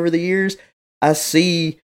I've done over the years, I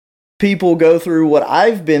see people go through what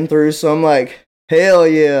I've been through, so I'm like, hell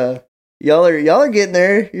yeah. Y'all are getting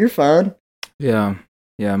there. You're fine. Yeah.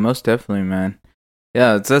 Yeah, most definitely, man.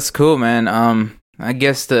 Yeah, that's cool, man. I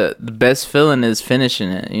guess the best feeling is finishing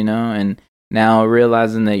it, you know, and now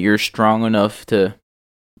realizing that you're strong enough to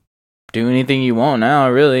do anything you want now,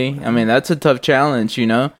 really. I mean, that's a tough challenge, you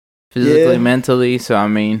know, physically, mentally. So, I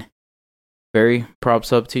mean, very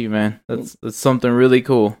props up to you, man. That's something really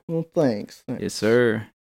cool. Well, thanks. Yes, sir.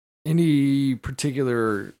 Any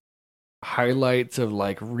particular highlights of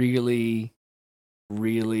like really,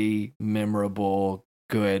 really memorable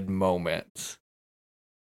good moments?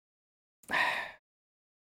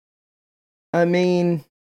 I mean,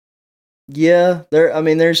 yeah,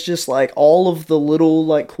 there's just like all of the little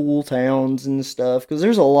like cool towns and stuff, because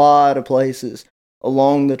there's a lot of places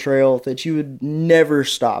along the trail that you would never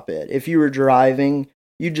stop at. If you were driving,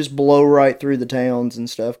 you'd just blow right through the towns and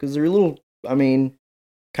stuff, because they're little,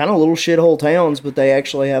 kind of little shithole towns, but they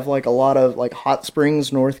actually have like a lot of like Hot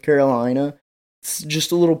Springs, North Carolina. It's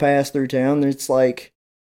just a little pass through town. It's like,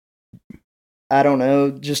 I don't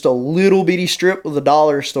know, just a little bitty strip with a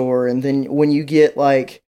dollar store. And then when you get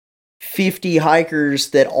like 50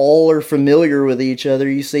 hikers that all are familiar with each other,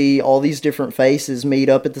 you see all these different faces meet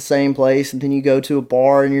up at the same place. And then you go to a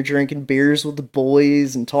bar and you're drinking beers with the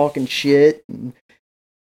boys and talking shit. And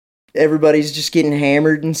everybody's just getting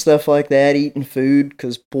hammered and stuff like that, eating food,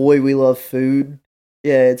 because boy, we love food.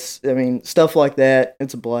 Yeah, stuff like that.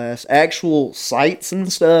 It's a blast. Actual sights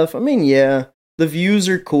and stuff. The views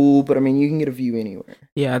are cool, but you can get a view anywhere.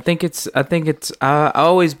 Yeah, I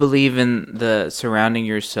always believe in the surrounding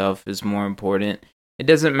yourself is more important. It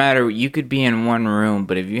doesn't matter. You could be in one room,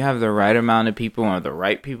 but if you have the right amount of people or the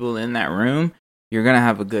right people in that room, you're going to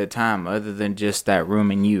have a good time other than just that room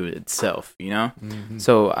and you itself, you know? Mm-hmm.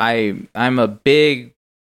 So I'm big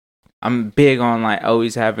on like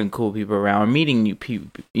always having cool people around, meeting new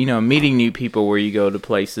people where you go to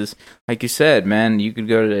places. Like you said, man, you could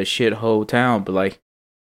go to a shithole town, but like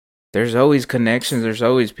there's always connections. There's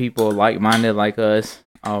always people like-minded like us.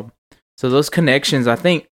 So those connections, I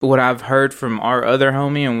think what I've heard from our other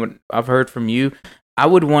homie and what I've heard from you, I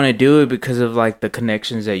would want to do it because of like the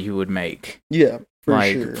connections that you would make. Yeah,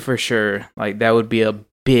 for sure. Like that would be a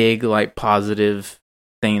big like positive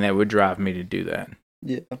thing that would drive me to do that.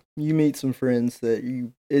 Yeah, you meet some friends that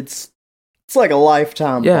it's like a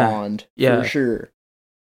lifetime bond, for sure.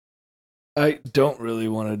 I don't really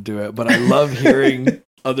want to do it, but I love hearing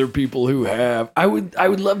other people who have. I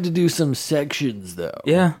would love to do some sections though.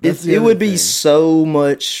 Yeah, it would be so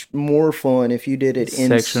much more fun if you did it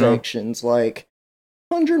in sections, like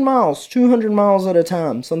 100 miles, 200 miles at a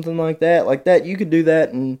time, something like that. Like that, you could do that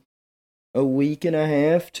in a week and a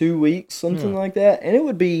half, 2 weeks, something like that, and it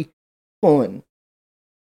would be fun.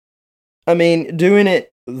 Doing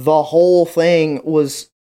it, the whole thing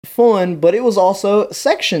was fun, but it was also,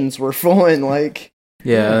 sections were fun, like...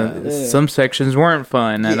 Yeah, some sections weren't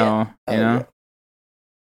fun at all, you know?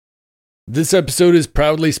 This episode is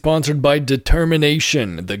proudly sponsored by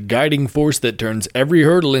Determination, the guiding force that turns every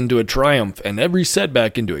hurdle into a triumph and every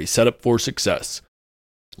setback into a setup for success.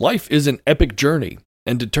 Life is an epic journey,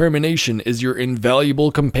 and Determination is your invaluable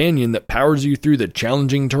companion that powers you through the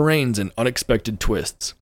challenging terrains and unexpected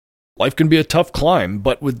twists. Life can be a tough climb,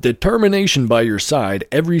 but with determination by your side,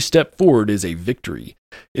 every step forward is a victory.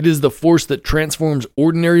 It is the force that transforms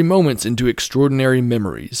ordinary moments into extraordinary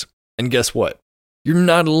memories. And guess what? You're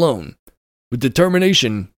not alone. With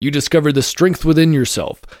determination, you discover the strength within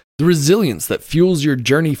yourself, the resilience that fuels your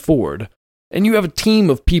journey forward, and you have a team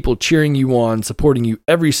of people cheering you on, supporting you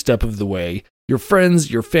every step of the way, your friends,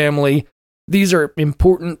 your family. These are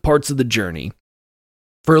important parts of the journey.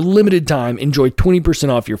 For a limited time, enjoy 20%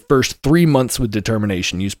 off your first 3 months with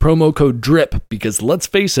Determination. Use promo code DRIP because, let's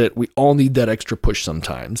face it, we all need that extra push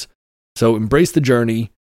sometimes. So embrace the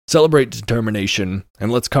journey, celebrate determination,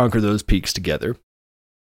 and let's conquer those peaks together.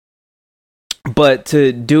 But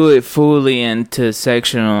to do it fully into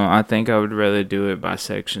sectional, I think I would rather do it by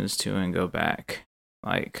sections too and go back.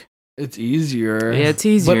 Like... It's easier. Yeah, it's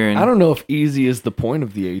easier. But I don't know if easy is the point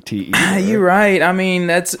of the AT either. You're right.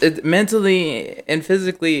 That's mentally and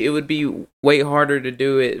physically, it would be way harder to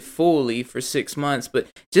do it fully for 6 months. But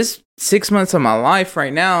just 6 months of my life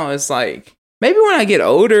right now, it's like, maybe when I get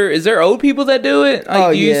older, is there old people that do it?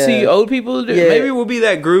 Like, do you see old people do it? Maybe we'll be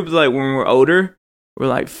that group like when we're older. we're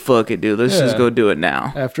like, fuck it, dude. Let's just go do it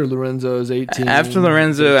now. After Lorenzo's 18.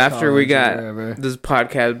 After we got this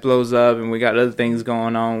podcast blows up and we got other things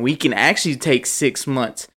going on, we can actually take 6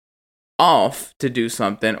 months off to do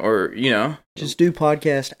something, or just do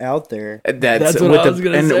podcast out there. That's what I was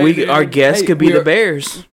gonna say. Our guests could be the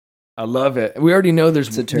Bears. I love it. We already know there's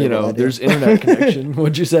there's internet connection.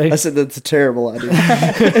 What'd you say? I said that's a terrible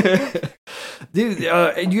idea. Dude,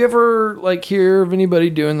 you ever hear of anybody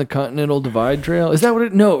doing the Continental Divide Trail? Is that what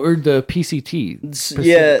it? No, or the PCT?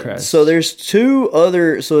 Pacific Crest. So there's two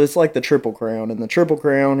other. So it's like the Triple Crown, and the Triple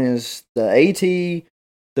Crown is the AT,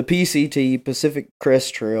 the PCT, Pacific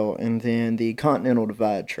Crest Trail, and then the Continental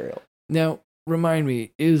Divide Trail. Now, remind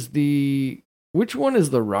me, which one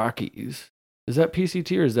is the Rockies? Is that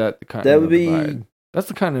PCT or is that the Continental Divide? That's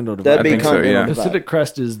the Continental Divide. That'd be Continental Divide. Pacific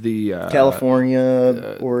Crest is the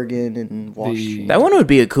California, Oregon, and Washington. That one would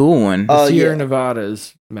be a cool one. Sierra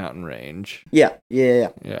Nevada's mountain range. Yeah.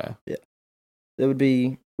 That would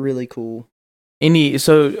be really cool.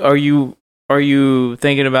 So are you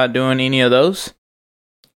thinking about doing any of those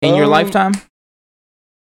in your lifetime?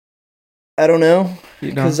 I don't know,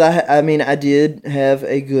 because I did have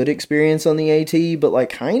a good experience on the AT, but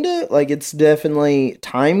it's definitely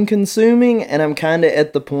time consuming, and I'm kind of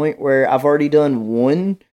at the point where I've already done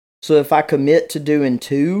one, so if I commit to doing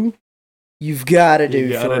two, you've got to do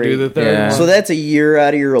three. Do the third one. So that's a year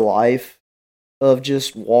out of your life of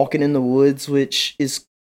just walking in the woods, which is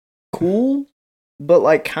cool, but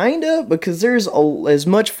because there's as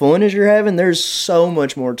much fun as you're having, there's so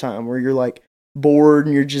much more time where you're bored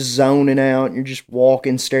and you're just zoning out and you're just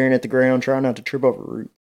walking, staring at the ground, trying not to trip over root.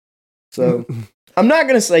 So I'm not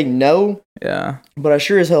gonna say no, but I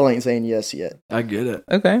sure as hell ain't saying yes yet. I get it.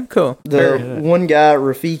 Okay, cool. The one guy,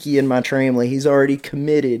 Rafiki in my tramley, he's already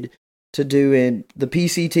committed to doing the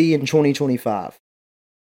PCT in 2025,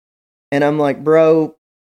 and I'm like, bro,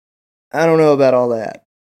 I don't know about all that.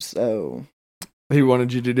 So he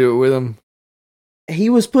wanted you to do it with him. He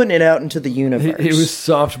was putting it out into the universe. He was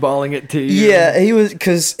softballing it to you. Yeah, he was,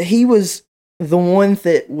 because he was the one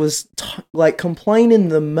that was complaining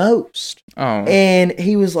the most. Oh. And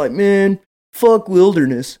he was like, man, fuck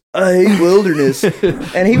wilderness. I hate wilderness.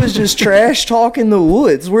 And he was just trash talking the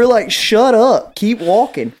woods. We're like, shut up, keep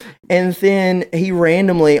walking. And then he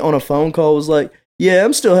randomly on a phone call was like, yeah,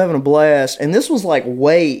 I'm still having a blast. And this was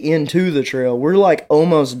way into the trail. We're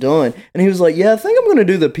almost done. And he was like, yeah, I think I'm going to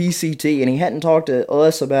do the PCT. And he hadn't talked to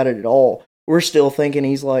us about it at all. We're still thinking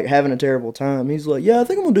he's having a terrible time. He's like, yeah, I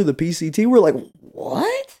think I'm going to do the PCT. We're like,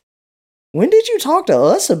 what? When did you talk to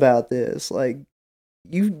us about this?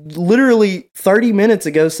 You literally 30 minutes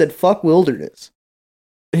ago said fuck wilderness.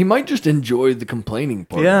 He might just enjoy the complaining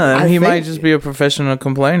part. Yeah, he might just be a professional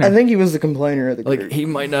complainer. I think he was the complainer of the group. He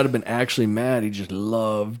might not have been actually mad. He just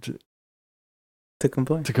loved to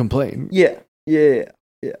complain. Yeah.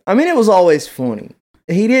 I mean, it was always funny.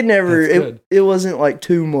 He didn't ever. It wasn't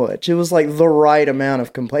too much. It was the right amount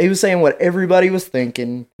of complaint. He was saying what everybody was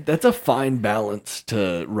thinking. That's a fine balance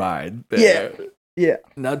to ride. There. Yeah.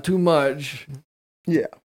 Not too much. Yeah.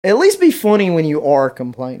 At least be funny when you are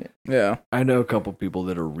complaining. Yeah. I know a couple people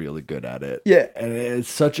that are really good at it. Yeah. And it's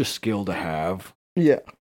such a skill to have. Yeah.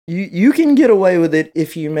 You can get away with it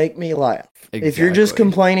if you make me laugh. Exactly. If you're just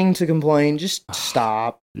complaining to complain, just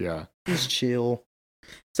stop. Yeah. Just chill.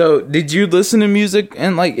 So, did you listen to music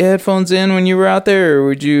and headphones in when you were out there, or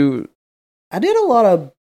would you? I did a lot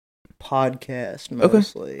of podcasts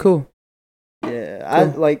mostly. Okay. Cool.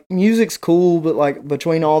 Yeah, cool. Music's cool, but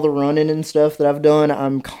between all the running and stuff that I've done,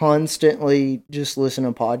 I'm constantly just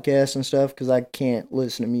listening to podcasts and stuff because I can't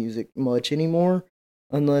listen to music much anymore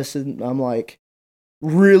unless I'm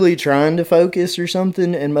really trying to focus or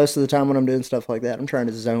something. And most of the time when I'm doing stuff like that, I'm trying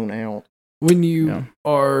to zone out. When you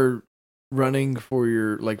are running for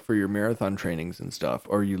your marathon trainings and stuff,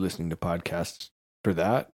 are you listening to podcasts for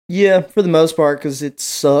that? Yeah, for the most part, because it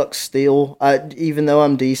sucks still. Even though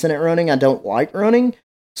I'm decent at running, I don't like running.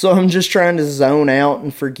 So I'm just trying to zone out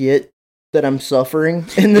and forget that I'm suffering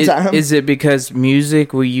in the time. Is it because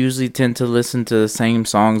music, we usually tend to listen to the same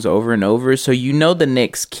songs over and over, so you know the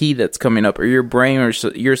next key that's coming up, or your brain or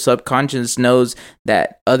your subconscious knows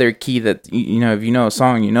that other key that, if you know a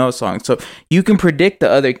song, you know a song. So you can predict the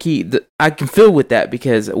other key. I can feel with that,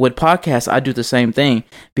 because with podcasts, I do the same thing,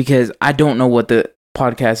 because I don't know what the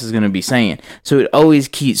podcast is going to be saying. So it always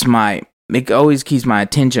keeps my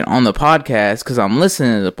attention on the podcast because I'm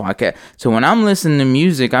listening to the podcast. So when I'm listening to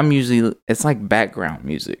music, it's like background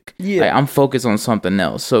music. Yeah. I'm focused on something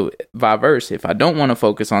else. So vice versa, if I don't want to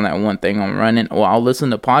focus on that one thing I'm running, well, I'll listen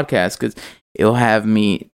to podcasts because it'll have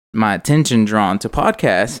my attention drawn to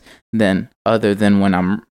podcasts other than when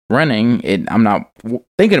I'm running, I'm not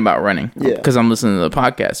thinking about running because I'm listening to the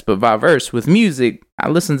podcast. But vice versa with music, I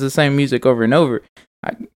listen to the same music over and over.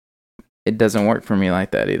 It doesn't work for me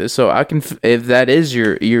like that either. So I can, if that is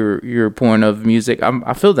your point of music,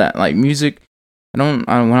 I feel that like music. When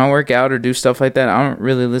I work out or do stuff like that, I don't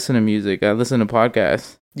really listen to music. I listen to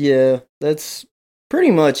podcasts. Yeah, that's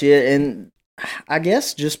pretty much it. And I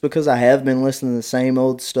guess just because I have been listening to the same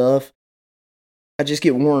old stuff, I just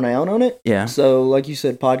get worn out on it. Yeah. So, like you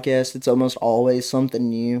said, podcast, it's almost always something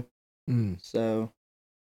new. So,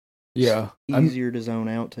 yeah, easier to zone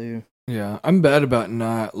out too. Yeah, I'm bad about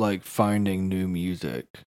not like finding new music.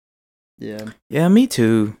 Yeah. Yeah, me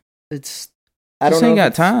too. I don't ain't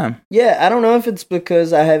got time. Yeah, I don't know if it's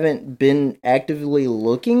because I haven't been actively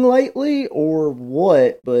looking lately or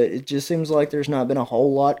what, but it just seems like there's not been a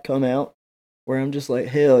whole lot come out where I'm just like,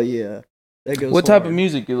 hell yeah, that goes. What type of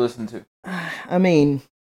music you listen to? I mean,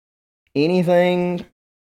 anything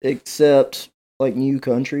except like new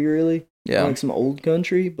country, really. Yeah, like some old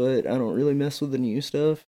country, but I don't really mess with the new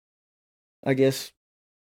stuff. I guess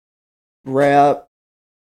rap,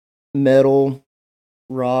 metal,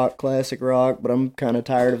 rock, classic rock, but I'm kind of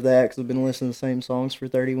tired of that because I've been listening to the same songs for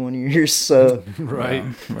 31 years, so right.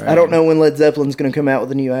 I don't know when Led Zeppelin's going to come out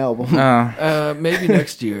with a new album. Maybe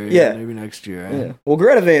next year. Yeah. Maybe next year. Yeah. Well,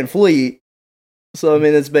 Greta Van Fleet, so I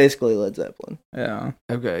mean, it's basically Led Zeppelin. Yeah.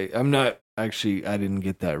 Okay, I'm not, actually, I didn't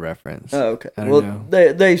get that reference. Oh, okay. I don't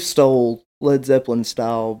know. They stole Led Zeppelin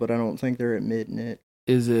style, but I don't think they're admitting it.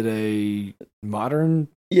 Is it a modern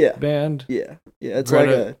band? Yeah. Yeah, it's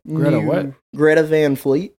Greta what? Greta Van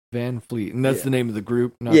Fleet. Van Fleet. And that's the name of the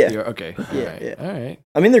group? Not okay. All right.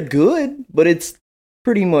 I mean, they're good, but it's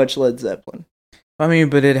pretty much Led Zeppelin. I mean,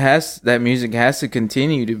 but that music has to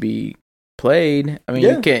continue to be played. I mean,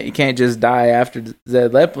 you can't just die after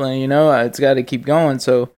Led Zeppelin, it's got to keep going.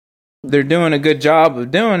 So they're doing a good job of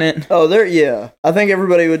doing it. Oh, I think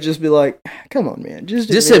everybody would just be like, "Come on, man, just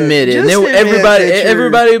admit it."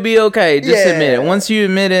 Everybody would be okay. Just admit it. Once you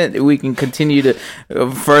admit it, we can continue to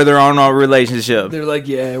further on our relationship. They're like,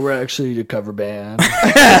 "Yeah, we're actually a cover band."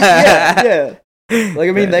 yeah. Like,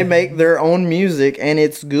 I mean, they make their own music and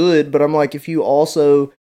it's good, but I'm like, if you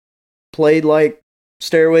also played like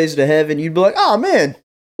Stairways to Heaven, you'd be like, "Oh man,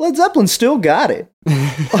 Led Zeppelin still got it."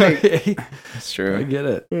 Like, that's true. I get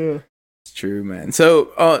it. Yeah. It's true, man.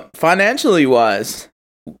 So, financially wise,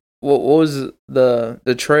 what was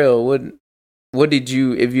the trail? What did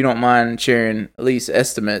you, if you don't mind sharing at least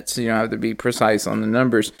estimates, you don't have to be precise on the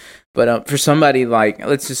numbers, but for somebody like,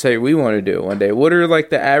 let's just say we want to do it one day, what are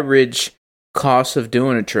like the average costs of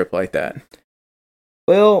doing a trip like that?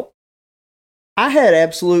 Well, I had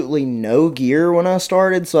absolutely no gear when I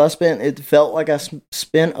started, so it felt like I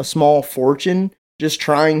spent a small fortune just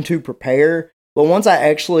trying to prepare. But once I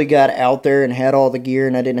actually got out there and had all the gear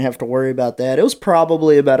and I didn't have to worry about that, it was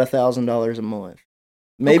probably about $1,000 a month.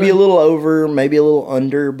 Maybe a little over, maybe a little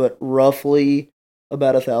under, but roughly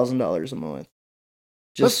about $1,000 a month.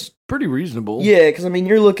 That's pretty reasonable. Yeah, because I mean,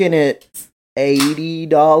 you're looking at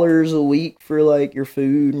 $80 a week for like your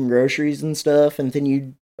food and groceries and stuff, and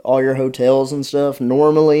then all your hotels and stuff.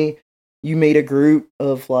 Normally, you meet a group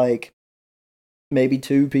of like maybe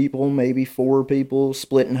 2 people, maybe 4 people,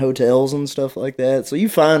 splitting hotels and stuff like that. So you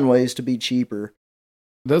find ways to be cheaper.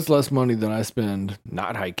 That's less money than I spend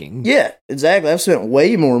not hiking. Yeah, exactly. I've spent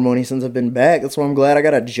way more money since I've been back. That's why I'm glad I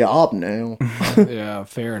got a job now. Yeah,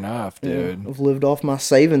 fair enough, dude. I've lived off my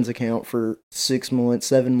savings account for 6 months,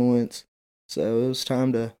 7 months. So it was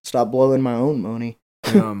time to stop blowing my own money.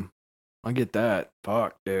 I get that.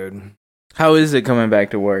 Fuck, dude. How is it coming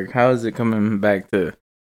back to work? How is it coming back to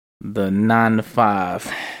the 9 to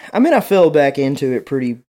 5? I mean, I fell back into it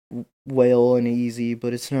pretty well and easy,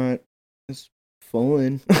 but it's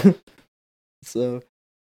fun. So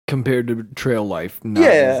compared to trail life, not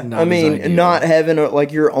having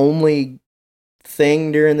your only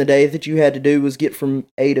thing during the day that you had to do was get from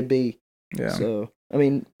A to B. Yeah. So I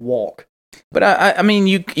mean, walk. But I mean,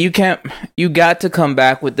 you got to come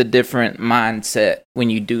back with a different mindset when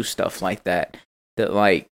you do stuff like that. That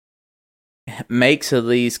like makes at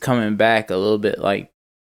least coming back a little bit like.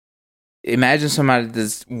 Imagine somebody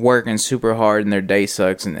that's working super hard and their day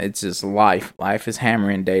sucks and it's just life. Life is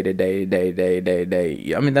hammering day to day,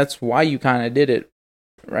 day. I mean, that's why you kind of did it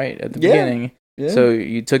right at the beginning. Yeah. So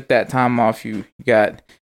you took that time off. You got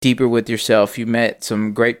deeper with yourself. You met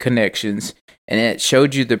some great connections and it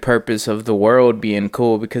showed you the purpose of the world being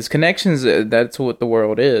cool because connections, that's what the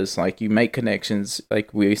world is. Like you make connections.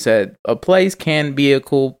 Like we said, a place can be a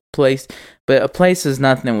cool place, but a place is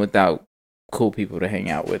nothing without cool people to hang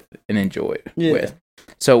out with and enjoy it with.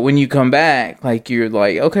 So when you come back, like you're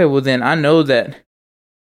like, okay, well then I know that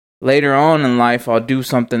later on in life, I'll do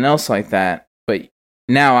something else like that. But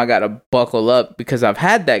now I got to buckle up because I've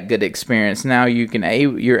had that good experience. Now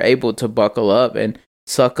you're able to buckle up and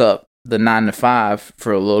suck up the 9 to 5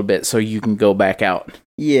 for a little bit so you can go back out.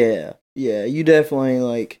 Yeah. You definitely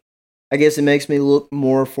like. I guess it makes me look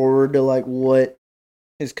more forward to like what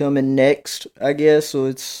is coming next. I guess so.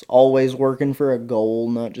 It's always working for a goal,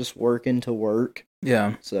 not just working to work.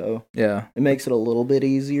 Yeah. So yeah, it makes it a little bit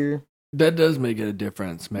easier. That does make it a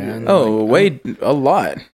difference, man. Oh, a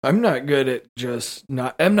lot. I'm not good at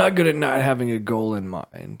not having a goal in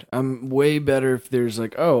mind. I'm way better if there's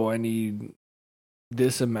like, oh, I need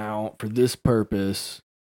this amount for this purpose,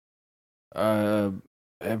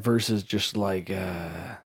 versus just like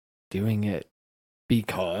doing it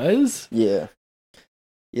because. Yeah.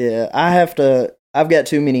 I've got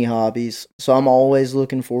too many hobbies, so I'm always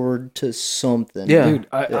looking forward to something. Yeah. Dude,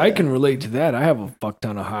 I can relate to that. I have a fuck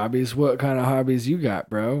ton of hobbies. What kind of hobbies you got,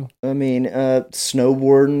 bro? I mean,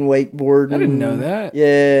 snowboarding, wakeboarding. I didn't know that.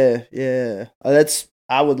 Yeah.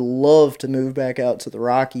 I would love to move back out to the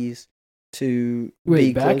Rockies to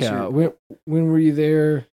be back closer. out. When were you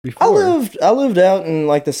there before? I lived out in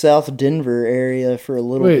like the South Denver area for a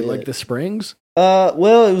little bit. Like the Springs?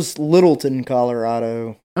 Well, it was Littleton,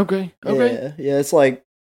 Colorado. Okay. Yeah, it's like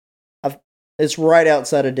it's right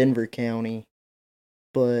outside of Denver County.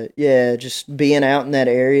 But yeah, just being out in that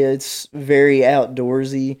area, it's very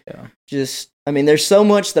outdoorsy. Yeah. There's so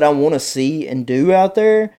much that I want to see and do out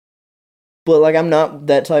there. But like I'm not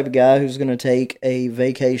that type of guy who's going to take a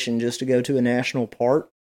vacation just to go to a national park.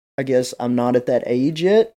 I guess I'm not at that age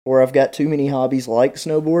yet, or I've got too many hobbies like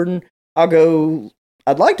snowboarding.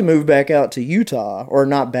 I'd like to move back out to Utah, or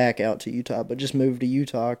not back out to Utah, but just move to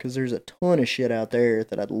Utah because there's a ton of shit out there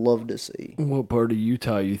that I'd love to see. What part of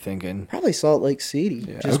Utah are you thinking? Probably Salt Lake City.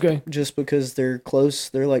 Yeah. Just because they're close.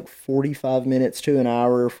 They're like 45 minutes to an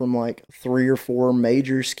hour from like 3 or 4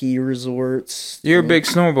 major ski resorts. You're a big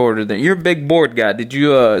snowboarder then. You're a big board guy. Did you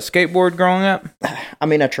skateboard growing up?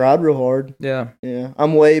 I tried real hard. Yeah.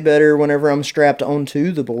 I'm way better whenever I'm strapped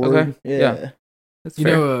onto the board. Okay. Yeah. That's you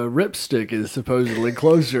fair. know, a ripstick is supposedly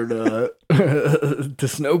closer to to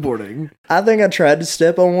snowboarding. I think I tried to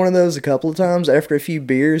step on one of those a couple of times. After a few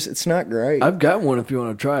beers, it's not great. I've got one if you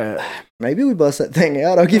want to try it. Maybe we bust that thing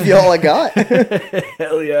out. I'll give you all I got.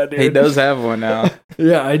 Hell yeah, dude. He does have one now.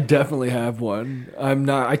 Yeah, I definitely have one.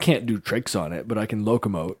 I can't do tricks on it, but I can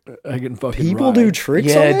locomote. I can fucking People ride. do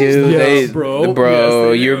tricks on Yeah, those? dude. Yeah,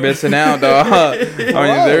 bro. Yes, you're do. missing out, dog.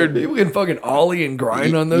 People can fucking ollie and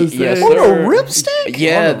grind on those yes, things. On a sir. ripstick?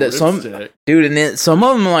 Yeah, On a that some ripstick. dude, and then some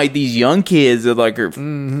of them like these young kids that like are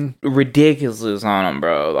Mm-hmm. ridiculous on them,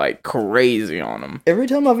 bro. Like crazy on them. Every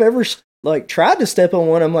time I've ever tried to step on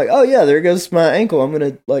one, I'm like, oh yeah, there goes my ankle. I'm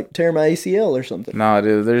gonna like tear my ACL or something. Nah,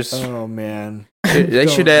 dude. There's Oh man, they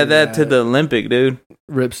should Don't add do that to the Olympic, dude.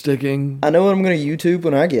 ripsticking. I know what I'm gonna YouTube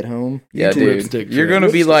when I get home. Yeah, YouTube dude. ripstick You're trick.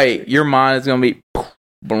 gonna be Ripstick like trick. your mind is gonna be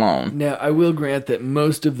blown. Now, I will grant that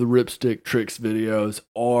most of the ripstick tricks videos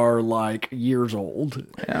are like years old.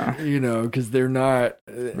 Yeah, You know, because they're not.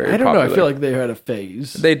 I don't know. I popular. feel like they had a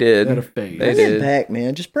phase. they did. had a phase. They Bring did. it back,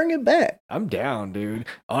 man. Just bring it back. I'm down, dude.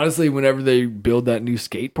 Honestly, whenever they build that new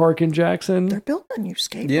skate park in Jackson, They're building a new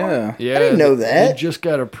skate park. Yeah. yeah, didn't know They that. just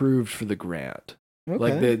got approved for the grant. Okay.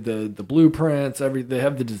 Like the blueprints, they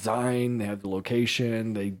have the design, they have the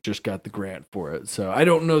location, they just got the grant for it. So I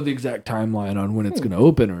don't know the exact timeline on when it's going to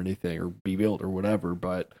open or anything or be built or whatever,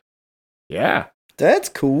 but yeah. That's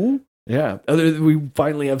cool. Yeah. We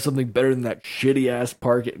finally have something better than that shitty ass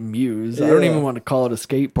park at Muse. I don't Yeah. even want to call it a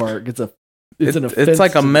skate park. It's an It's offense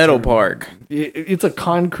like a to the metal term. park. It's a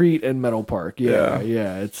concrete and metal park. Yeah. Yeah.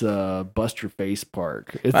 Yeah. It's a bust your face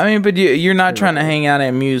park. It's, I mean, but you're not trying to hang out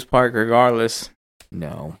at Muse Park regardless.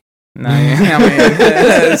 no. No,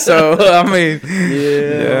 I mean, so I mean,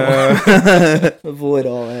 yeah. Avoid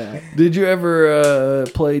all that. Did you ever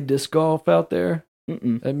play disc golf out there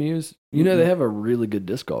Mm-mm. at Muse? You know they have a really good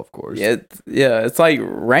disc golf course. It's like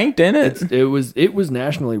ranked in it. It was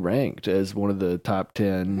nationally ranked as one of the top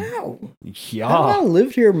 10. Wow. I Yeah,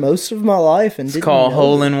 lived here most of my life and It's didn't called know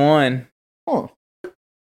Hole that. in One. Huh.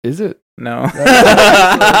 is it? No,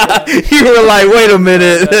 you were like, wait a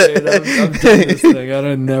minute. Dude, I've done this thing. I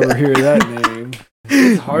didn't never hear that name.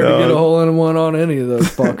 It's hard to get a hole in one on any of those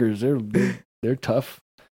fuckers. They're tough.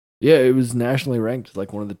 Yeah, it was nationally ranked as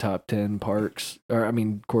like one of the top 10 parks,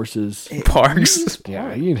 courses. Parks.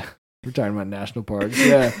 Yeah, we're talking about national parks.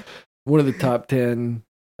 Yeah, one of the top 10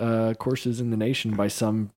 courses in the nation by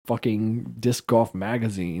some fucking disc golf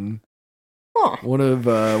magazine. Huh. One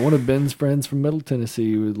of Ben's friends from Middle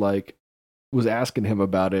Tennessee was asking him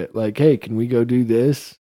about it. Like, hey, can we go do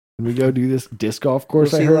this? Can we go do this disc golf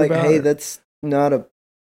course? Was I he heard like, about. hey, that's not a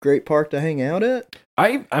great park to hang out at?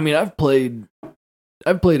 I mean, I've played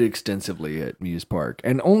extensively at Muse Park,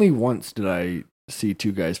 and only once did I see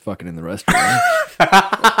two guys fucking in the restroom.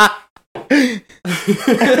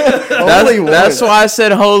 That's why I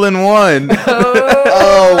said hole in one.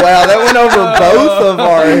 Oh wow, that went over both of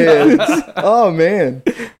our heads. Oh man.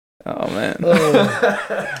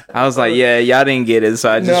 I was like, yeah, y'all didn't get it,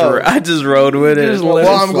 so I just rode with it.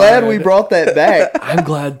 Well, I'm glad we brought that back. I'm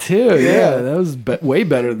glad too. Yeah, that was way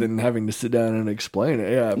better than having to sit down and explain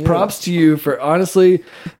it. Yeah, props to you for honestly.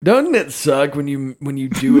 Doesn't it suck when you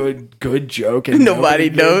do a good joke and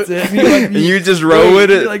nobody knows it? And you just roll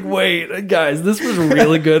with it. You're like, wait, guys, this was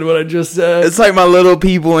really good. What I just said. It's like my little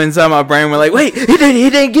people inside my brain were like, wait, he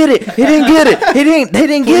didn't get it. He didn't get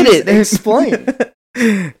it. Explain.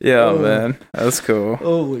 Yeah, man, that's cool.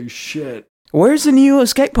 Holy shit! Where's the new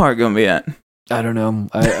skate park gonna be at? I don't know.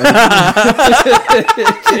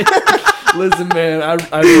 Listen, man, I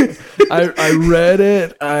read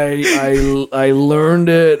it, I learned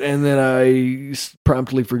it, and then I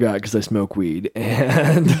promptly forgot because I smoke weed,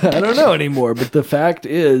 and I don't know anymore. But the fact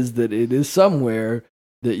is that it is somewhere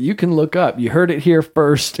that you can look up. You heard it here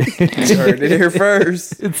first.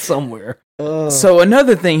 It's somewhere. So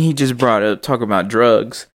another thing he just brought up, talk about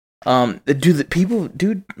drugs. Is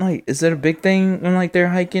that a big thing when like they're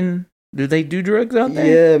hiking? Do they do drugs out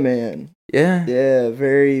there? Yeah, man. Yeah. Yeah,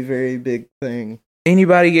 very, very big thing.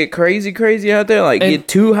 Anybody get crazy out there? Like get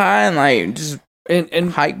too high and like just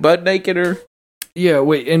and hike butt naked or? Yeah,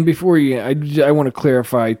 wait, and before I want to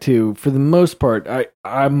clarify too. For the most part,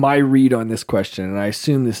 I my read on this question, and I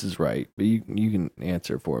assume this is right, but you can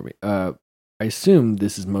answer for me. I assume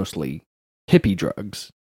this is mostly hippie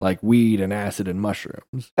drugs, like weed and acid and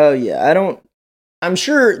mushrooms. Oh yeah, I'm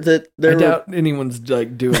sure that I doubt anyone's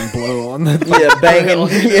like doing blow on the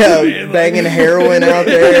banging heroin out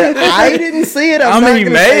there. I didn't see it.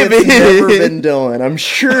 Maybe it's never been done. I'm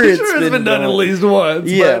sure it's been done at least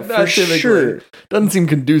once. Yeah, but for sure. Doesn't seem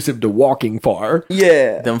conducive to walking far.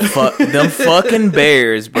 Yeah, them fucking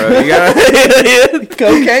bears, bro. You got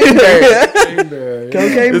cocaine bear.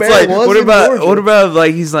 Cocaine bear. Like, what about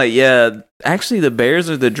like he's like, yeah, actually the bears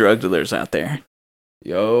are the drug dealers out there.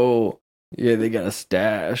 Yo. Yeah, they got a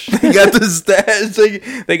stash. They got the stash.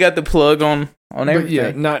 They got the plug on everything.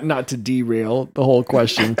 Yeah, not to derail the whole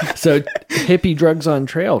question. So, hippie drugs on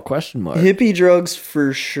trail? Question mark. Hippie drugs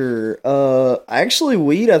for sure. Actually,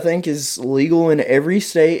 weed I think is legal in every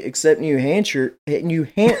state except New Hampshire. New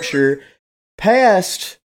Hampshire,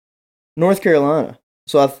 past North Carolina.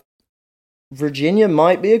 So Virginia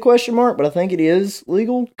might be a question mark, but I think it is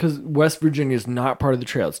legal. Because West Virginia is not part of the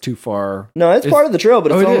trail. It's too far. No, it's part of the trail,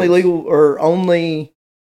 but it's only legal or only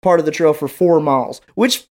part of the trail for 4 miles,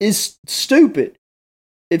 which is stupid.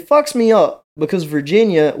 It fucks me up because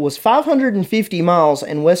Virginia was 550 miles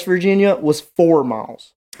and West Virginia was 4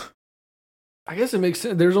 miles. I guess it makes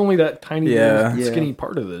sense. There's only that tiny skinny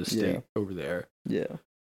part of the state over there. Yeah.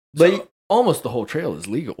 But almost the whole trail is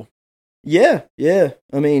legal. Yeah.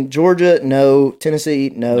 I mean, Georgia, no.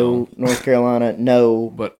 Tennessee, no. North Carolina,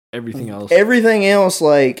 no. But everything else,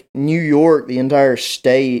 like New York, the entire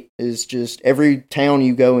state is just every town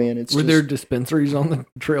you go in. Were there dispensaries on the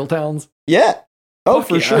trail towns? Yeah. Oh,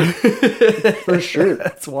 for sure. For sure.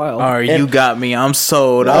 That's wild. All right, you got me. I'm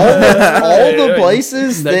sold. All the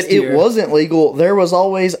places that it wasn't legal, there was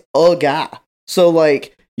always a guy. So,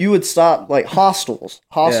 like, you would stop, like, hostels.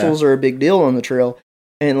 Hostels are a big deal on the trail.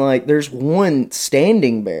 And, like, there's one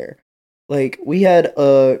standing bear. Like, we had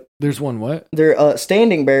There's one what?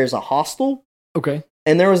 Standing Bear is a hostel. Okay.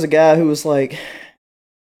 And there was a guy who was, like...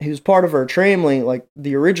 He was part of our tramline, like,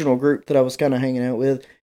 the original group that I was kind of hanging out with.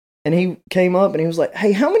 And he came up and he was like,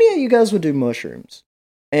 hey, how many of you guys would do mushrooms?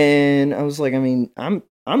 And I was like, I mean, I'm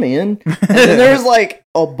in. And then there was, like,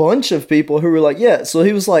 a bunch of people who were like, yeah. So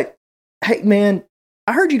he was like, hey, man...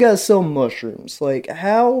 I heard you guys sell mushrooms. Like,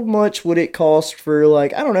 how much would it cost for,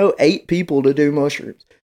 like, I don't know, 8 people to do mushrooms?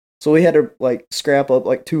 So we had to, like, scrap up,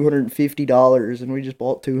 like, $250, and we just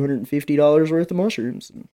bought $250 worth of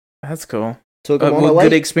mushrooms. That's cool. Took them on a lake.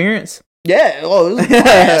 Good experience? Yeah, well, it was a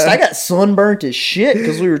blast. I got sunburnt as shit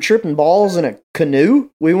because we were tripping balls in a canoe.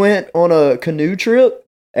 We went on a canoe trip.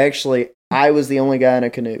 Actually, I was the only guy in a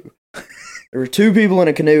canoe. There were 2 people in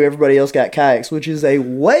a canoe. Everybody else got kayaks, which is a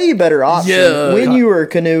way better option when you are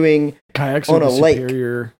canoeing kayaks on a lake.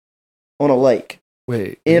 On a lake.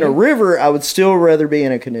 Wait. In a river, I would still rather be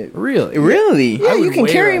in a canoe. Really? Yeah, you can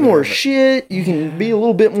carry more shit. You can be a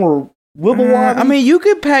little bit more wibble-wobbly. I mean, you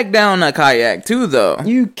could pack down a kayak too, though.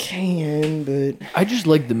 You can, but... I just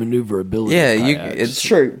like the maneuverability. Yeah, it's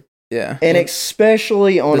true. Yeah. And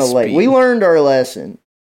especially on The a lake. speed. We learned our lesson.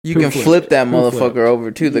 You Who can flipped? flip that Who motherfucker flipped?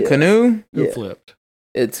 over to the Yeah. canoe. Who Yeah. flipped?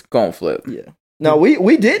 It's gonna flip. Yeah. No,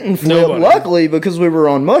 we didn't flip, Nobody. luckily, because we were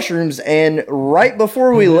on mushrooms. And right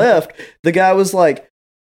before we left, the guy was like,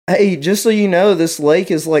 hey, just so you know, this lake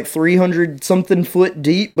is like 300 something foot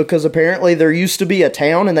deep because apparently there used to be a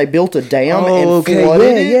town and they built a dam and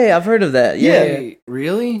flooded it. Yeah, I've heard of that. Yeah. Wait,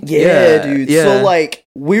 really? Yeah, dude. yeah. So, like,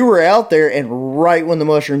 we were out there, and right when the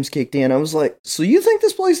mushrooms kicked in, I was like, so you think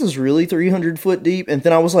this place is really 300 foot deep? And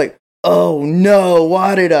then I was like, oh, no,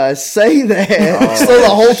 why did I say that? Oh, so the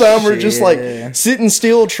whole time we're just, shit. like, sitting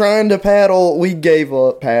still trying to paddle. We gave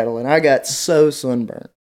up paddling. I got so sunburned.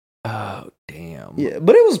 Oh, damn. Yeah,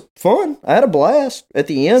 but it was fun. I had a blast at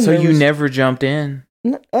the end. So there you was- never jumped in?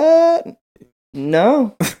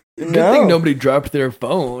 No. Good thing nobody dropped their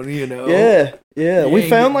phone, you know? Yeah. You We ain't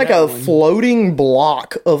found like getting a that one. floating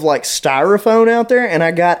block of like styrofoam out there, and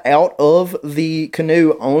I got out of the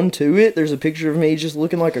canoe onto it. There's a picture of me just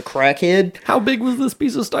looking like a crackhead. How big was this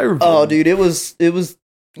piece of styrofoam? Oh, dude, it was,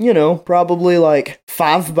 probably like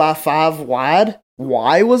 5 by 5 wide.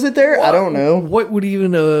 Why was it there? I don't know. What would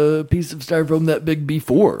even a piece of styrofoam that big be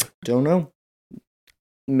for? Don't know.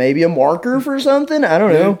 Maybe a marker for something? I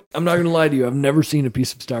don't know. Dude, I'm not gonna lie to you. I've never seen a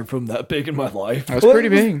piece of styrofoam that big in my life. That's Well, pretty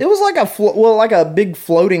it was- big. It was like like a big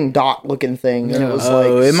floating dock looking thing, and it was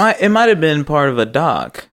Oh, like it might have been part of a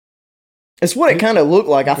dock. It's what it kind of looked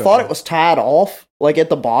like. I Okay. thought it was tied off, like at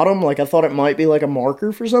the bottom. Like I thought it might be like a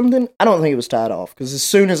marker for something. I don't think it was tied off because as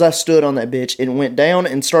soon as I stood on that bitch, it went down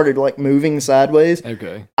and started like moving sideways.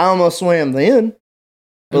 Okay. I almost swam then,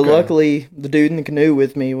 but Okay. luckily the dude in the canoe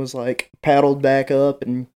with me was like paddled back up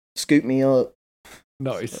and scooped me up.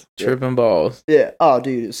 Nice. Tripping balls. Yeah. Oh,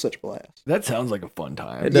 dude, it's such a blast. That sounds like a fun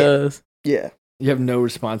time. It does. Yeah. You have no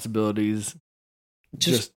responsibilities.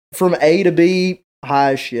 Just from A to B,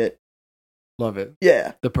 high as shit. Love it.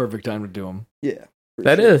 Yeah. The perfect time to do them. Yeah. for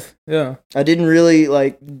That sure. is. Yeah. I didn't really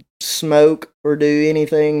like smoke or do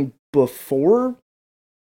anything before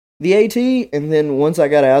the AT, and then once I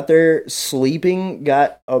got out there, sleeping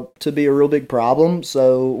got to be a real big problem.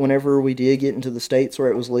 So whenever we did get into the states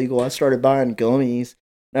where it was legal, I started buying gummies,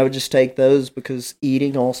 and I would just take those because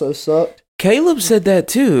eating also sucked. Caleb said that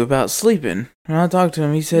too about sleeping. When I talked to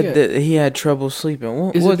him, he said Yeah. that he had trouble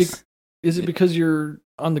sleeping. Is it because you're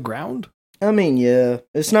on the ground? I mean, yeah,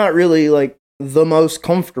 it's not really like the most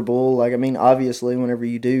comfortable. Like, I mean, obviously, whenever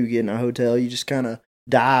you do get in a hotel, you just kind of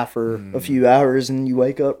die for a few hours and you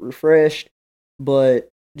wake up refreshed. But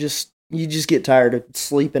you just get tired of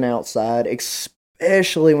sleeping outside,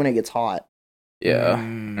 especially when it gets hot. Yeah.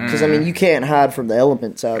 Because I mean, you can't hide from the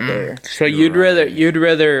elements out there. So You're you'd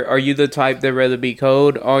rather are you the type that rather be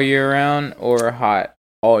cold all year round or hot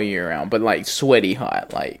all year round, but like sweaty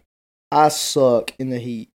hot? Like I suck in the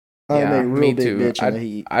heat. I'm a real big bitch in the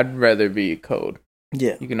heat. I'd rather be cold.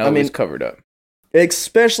 Yeah, You can always cover it up.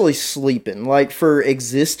 especially sleeping. Like for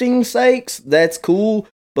existing sakes, that's cool.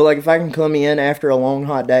 But like if I can come in after a long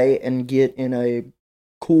hot day and get in a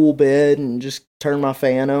cool bed and just turn my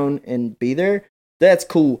fan on and be there, that's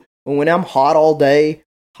cool. But when I'm hot all day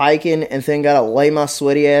hiking and then gotta lay my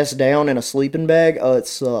sweaty ass down in a sleeping bag, oh, it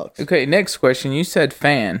sucks. Okay, next question. You said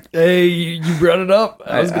fan. Hey, you brought it up.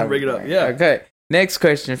 I was going to bring it up. Yeah. Okay. Next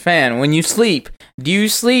question, fan. When you sleep, do you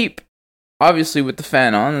sleep obviously with the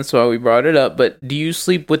fan on? That's why we brought it up. But do you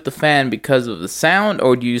sleep with the fan because of the sound,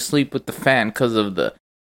 or do you sleep with the fan because of the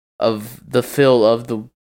feel of the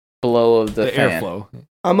blow of the fan? airflow.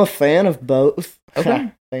 I'm a fan of both.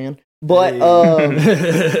 Okay. Fan. But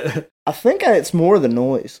I think it's more the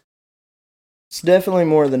noise. It's definitely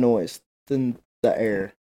more the noise than the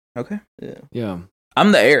air. Okay. Yeah. Yeah.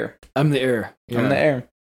 I'm the air. I'm the air. I'm the air.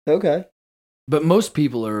 Okay. But most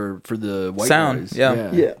people are for the white Sound, noise.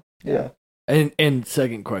 Yeah. Yeah. And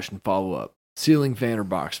second question, follow up. Ceiling fan or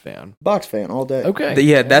box fan? Box fan all day. Okay.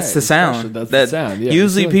 Yeah, that's Alright, the sound. That's That- the sound. Yeah,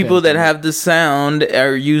 Usually ceiling people fan that too. have the sound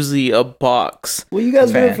are usually a box. What you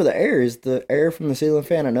guys doing Fan. for the air? Is the air from the ceiling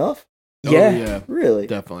fan enough? Oh, Yeah. yeah. Really?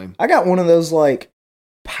 Definitely. I got one of those like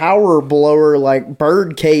power blower like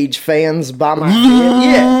bird cage fans by my head.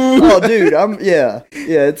 Yeah. Oh dude, yeah.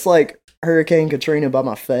 It's like Hurricane Katrina by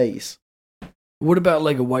my face. What about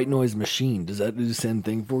like a white noise machine? Does that do the same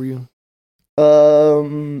thing for you? I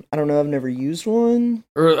don't know. I've never used one.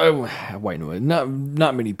 Or white noise?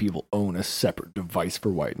 Not many people own a separate device for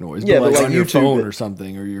white noise. Yeah, but but like like on your YouTube phone it. or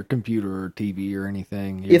something, or your computer or TV or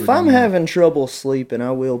anything. You If ever I'm done that? having trouble sleeping,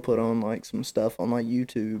 I will put on like some stuff on my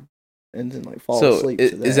YouTube and then like fall So asleep to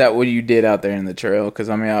that. is that what you did out there in the trail? Because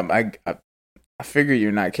I mean, I figure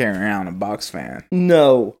you're not carrying around a box fan.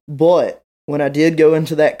 No, but when I did go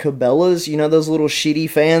into that Cabela's, you know those little shitty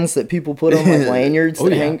fans that people put on like lanyards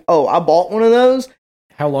that hang. Oh, I bought one of those.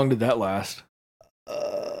 How long did that last?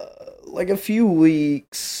 Like a few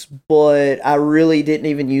weeks, but I really didn't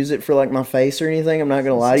even use it for like my face or anything. I'm not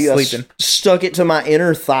gonna lie to you. I stuck it to my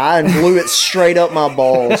inner thigh and blew it straight up my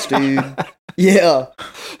balls, dude. Yeah.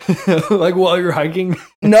 Like while you're hiking?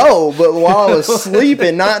 No, but while I was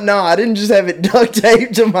sleeping. I didn't just have it duct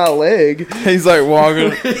taped to my leg. He's like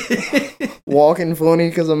walking funny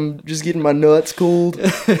because I'm just getting my nuts cooled. Do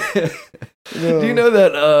you know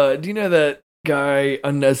that guy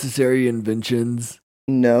Unnecessary Inventions?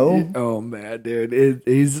 No. Oh man, dude,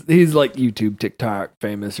 he's like YouTube, TikTok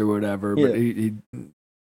famous or whatever, but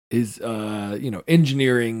he's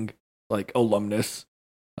engineering like alumnus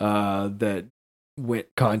that went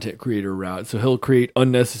content creator route. So he'll create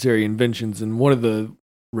unnecessary inventions, and one of the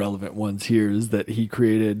relevant ones here is that he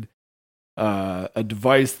created a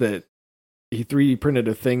device that he 3D printed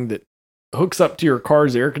a thing that hooks up to your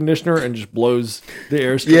car's air conditioner and just blows the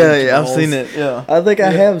air stream. Yeah, I've seen it. Yeah, I think I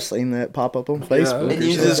have seen that pop up on Facebook. Yeah. And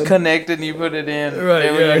you just connect it and you put it in right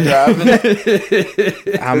when you're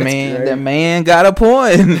driving. I mean, the man got a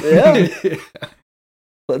point. Yeah.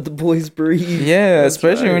 Let the boys breathe. Yeah, that's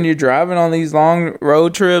especially when you're driving on these long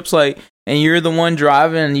road trips, like, and you're the one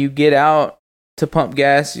driving and you get out to pump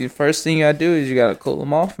gas. The first thing you gotta do is you gotta cool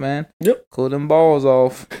them off, man. Yep. Cool them balls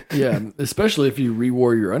off. Yeah, especially if you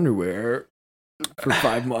rewore your underwear for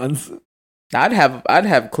 5 months. I'd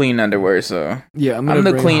have clean underwear, so yeah, I'm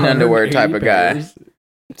the clean underwear type of guy.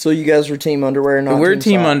 So you guys are team underwear, not we're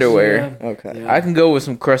team socks? underwear. Yeah. Okay. Yeah. I can go with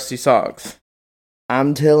some crusty socks.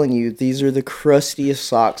 I'm telling you, these are the crustiest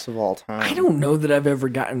socks of all time. I don't know that I've ever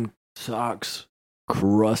gotten socks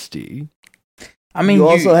crusty. I mean, you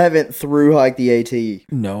also haven't through hiked the AT.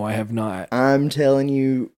 No, I have not. I'm telling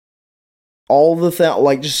you, all the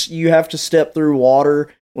just you have to step through water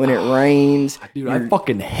when it rains. Dude, I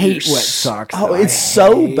fucking hate wet socks. Oh, it's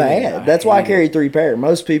so bad. That's why I carry 3 pair.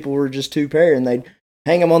 Most people were just 2 pair, and they'd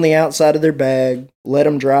hang them on the outside of their bag, let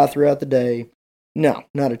them dry throughout the day. No,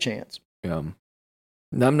 not a chance.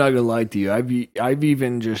 I'm not gonna lie to you. I've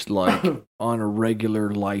even just like on a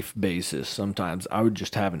regular life basis, sometimes I would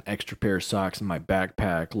just have an extra pair of socks in my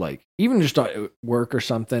backpack, like even just at work or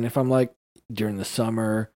something. If I'm like during the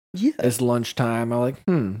summer, it's lunchtime, I'm like,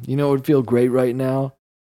 what would feel great right now?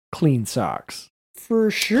 Clean socks.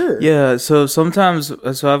 For sure. Yeah, so sometimes,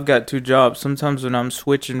 I've got 2 jobs. Sometimes when I'm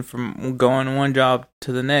switching from going one job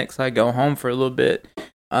to the next, I go home for a little bit.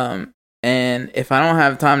 And if I don't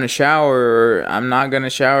have time to shower, or I'm not going to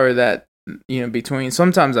shower that, between,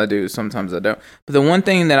 sometimes I do, sometimes I don't. But the one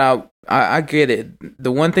thing that I get it,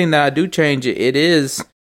 the one thing that I do change it is,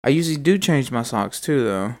 I usually do change my socks too,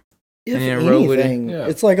 though. If anything,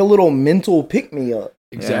 it's like a little mental pick-me-up.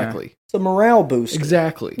 Exactly. Yeah. It's a morale booster.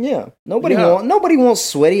 Exactly. Yeah. Nobody wants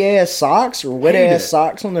sweaty ass socks or wet ass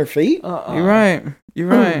socks on their feet. You're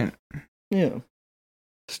right. Yeah.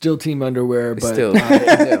 Still team underwear, but still,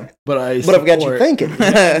 but I've got you thinking.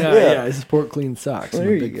 I support clean socks. I'm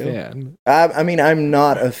a big fan. I mean, I'm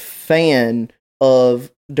not a fan of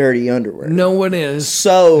dirty underwear. No one is.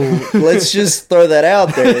 So let's just throw that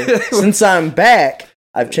out there. Since I'm back,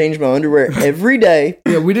 I've changed my underwear every day.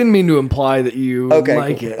 Yeah, we didn't mean to imply that you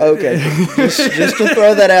like it. Okay, just to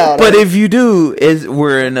throw that out. But if you do,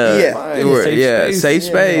 we're in a safe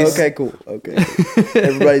space. Okay, cool. Okay,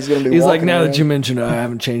 everybody's gonna be. He's like, now around. that you mention it, I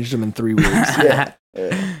haven't changed them in 3 weeks.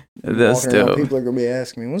 That's dope. People are gonna be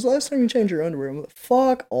asking me, "When's the last time you changed your underwear?" I'm like,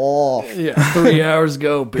 "Fuck off." Yeah, 3 hours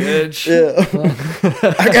ago, bitch.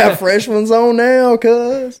 Yeah, I got fresh ones on now,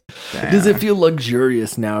 cuz. Does it feel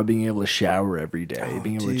luxurious now being able to shower every day,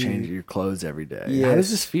 being able to change your clothes every day? Yes. How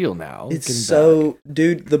does this feel now? It's so,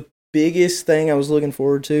 dude, the biggest thing I was looking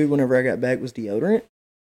forward to whenever I got back was deodorant.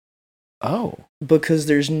 Oh. Because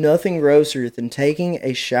there's nothing grosser than taking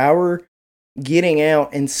a shower, getting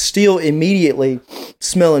out, and still immediately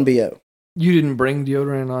smelling BO. You didn't bring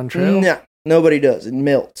deodorant on trail? No, nobody does. It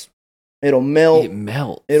melts. It'll melt. It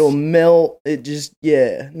melts. It'll melt. It just,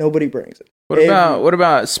 nobody brings it. What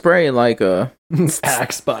about spray like a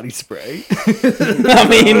Axe body spray? I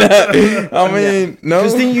mean, no.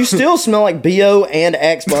 Because then you still smell like BO and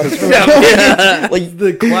Axe body spray. Like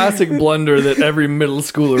the classic blunder that every middle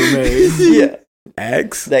schooler made. Yeah.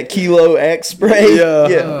 Axe? That kilo Axe spray.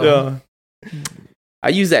 Yeah. I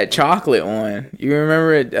use that chocolate one. You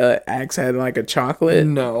remember it? Axe had like a chocolate.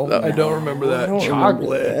 No, I don't remember that.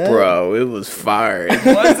 Chocolate, bro. It was fire.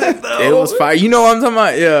 Was it though? It was fire. You know what I'm talking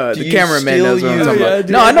about? Yeah, the cameraman knows what I'm talking about.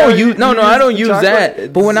 No, I don't use. No, I don't use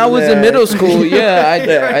that. But when I was in middle school,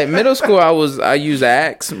 yeah, middle school, I use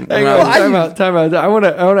Axe. Time out. I want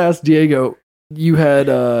to ask Diego. You had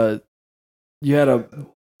the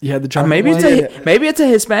chocolate. Maybe it's a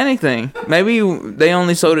Hispanic thing. Maybe they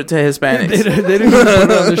only sold it to Hispanics. they didn't put it on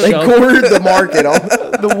the They shelf. cornered the market.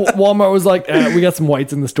 The Walmart was like, we got some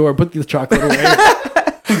whites in the store. Put the chocolate away.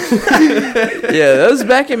 Yeah, that was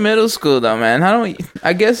back in middle school though, man.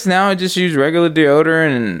 I guess now I just use regular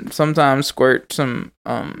deodorant and sometimes squirt some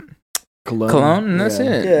cologne and that's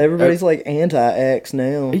it. Yeah, everybody's like anti-Axe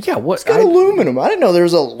now. Yeah, what? It's got aluminum. I didn't know there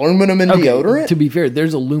was aluminum in deodorant. To be fair,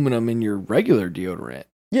 there's aluminum in your regular deodorant.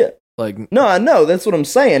 Yeah. Like no, I know. That's what I'm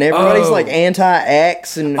saying. Everybody's like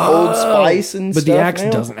anti-Axe and Old Spice and stuff. But the Axe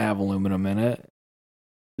now. doesn't have aluminum in it.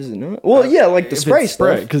 Is it not? Well, yeah, like the spray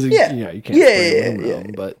stuff. Because you can't spray aluminum.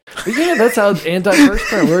 Yeah. But yeah, that's how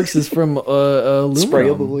anti-perspirant works. Is from aluminum.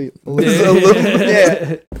 Sprayable.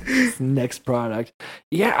 Yeah. Next product.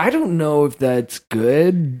 Yeah, I don't know if that's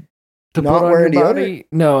good. To not put on wearing your body? deodorant?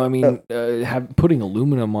 No, I mean, putting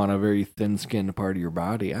aluminum on a very thin-skinned part of your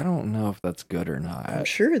body. I don't know if that's good or not. I'm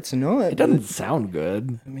sure it's not. It doesn't sound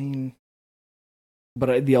good. I mean,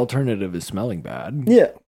 but the alternative is smelling bad. Yeah,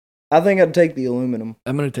 I think I'd take the aluminum.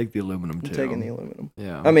 I'm gonna take the aluminum too. I'm taking the aluminum.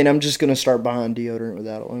 Yeah. I mean, I'm just gonna start buying deodorant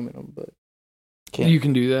without aluminum, but you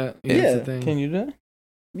can do that. Yeah. The thing. Can you do that?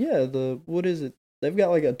 Yeah. What is it? They've got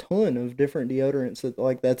like a ton of different deodorants that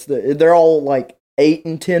like they're all like $8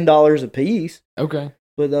 and $10 a piece. Okay.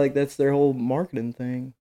 But like that's their whole marketing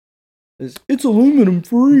thing. It's aluminum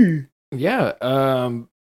free. Yeah. I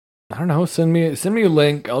don't know. Send me a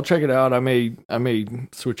link. I'll check it out. I may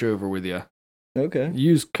switch over with you. Okay.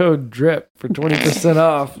 Use code DRIP for 20%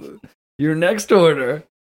 off your next order.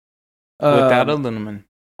 Without aluminum.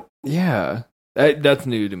 Yeah. That's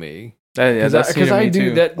new to me. That's new to me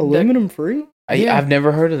too. That aluminum free? I've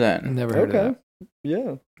never heard of that. Never heard of that.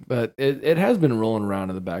 Yeah. But it has been rolling around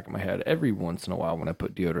in the back of my head every once in a while when I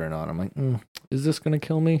put deodorant on. I'm like, is this going to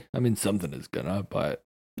kill me? I mean, something is going to, but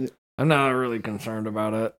I'm not really concerned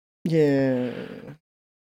about it. Yeah.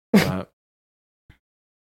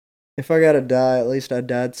 If I got to die, at least I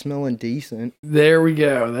died smelling decent. There we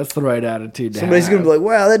go. That's the right attitude. Somebody's going to be like,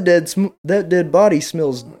 wow, that dead body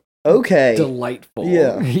smells okay. Delightful.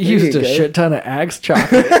 Yeah. He used a shit ton of Axe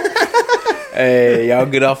chocolate. Hey, y'all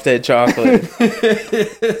get off that chocolate.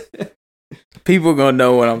 People gonna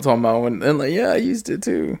know what I'm talking about when they're like, yeah, I used it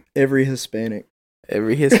too. Every Hispanic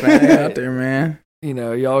out there, man. You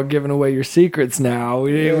know, y'all giving away your secrets now.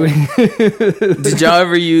 Did y'all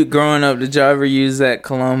ever use that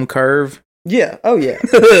cologne Curve? Yeah. Oh yeah.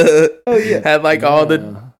 Oh yeah. Had like all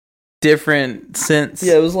the different scents.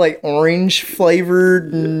 Yeah, it was like orange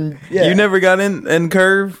flavored. And, yeah. You never got in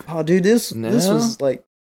Curve? Oh, dude, this was like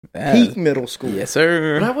peak middle school. Yes,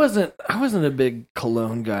 sir. But I wasn't a big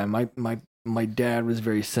cologne guy. My dad was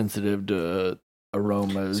very sensitive to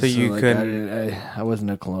aromas. So you couldn't. I wasn't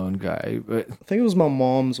a cologne guy. But I think it was my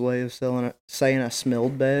mom's way of saying I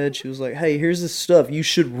smelled bad. She was like, "Hey, here's this stuff. You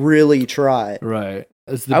should really try it." Right.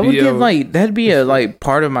 I would give that'd be a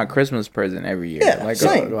part of my Christmas present every year. Yeah, like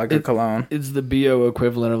same. a cologne. It's the BO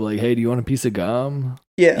equivalent of like, hey, do you want a piece of gum?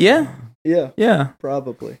 Yeah. Yeah.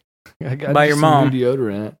 Probably. I got by your mom. New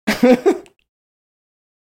deodorant. Did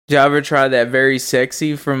y'all ever try that Very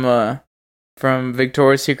Sexy from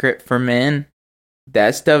Victoria's Secret for men?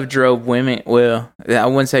 That stuff drove women. Well, I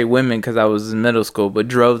wouldn't say women because I was in middle school, but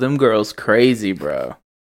drove them girls crazy, bro.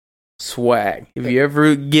 Swag. If you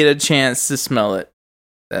ever get a chance to smell it,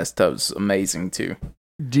 that stuff's amazing too.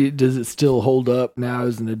 Does it still hold up now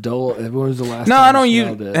as an adult? When was the last? No, time I don't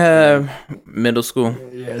use middle school.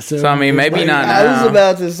 Yeah, so I mean, maybe not now. I was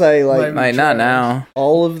about to say like not now.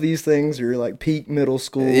 All of these things are like peak middle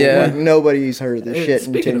school. Yeah, like nobody's heard of this shit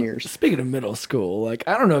in 10 years. Speaking of middle school, like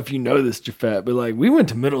I don't know if you know this, Jafet, but like we went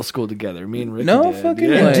to middle school together. Me and Ricky. No fucking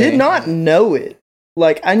way. And did not know it.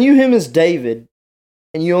 Like I knew him as David,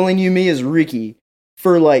 and you only knew me as Ricky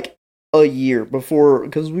for like a year before,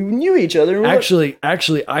 because we knew each other. Actually,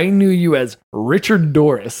 I knew you as Richard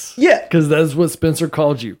Dorris. Yeah, because that's what Spencer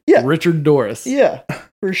called you. Yeah, Richard Dorris. Yeah,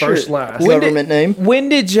 for sure. First, last government name. When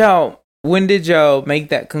did y'all make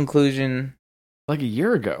that conclusion? Like a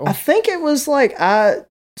year ago. I think it was like I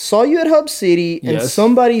saw you at Hub City, and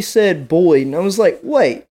somebody said Boyd, and I was like,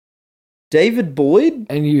 wait. David Boyd?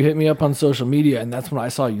 And you hit me up on social media, and that's when I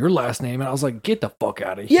saw your last name, and I was like, get the fuck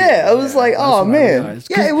out of here. Yeah, I was like, oh, man.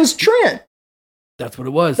 Yeah, it was Trent. That's what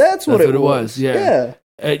it was. That's what it was. Yeah.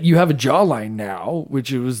 You have a jawline now,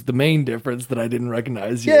 which was the main difference that I didn't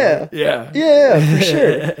recognize you. Yeah, for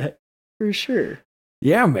sure. For sure.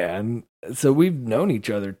 Yeah, man. So we've known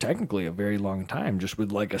each other technically a very long time, just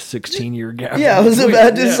with like a 16-year gap. Yeah, I was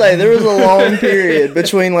about to say, there was a long period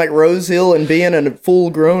between like Rose Hill and being a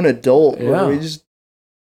full-grown adult.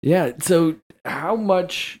 Yeah. So how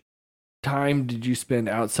much time did you spend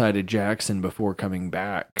outside of Jackson before coming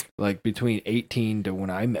back? Like between 18 to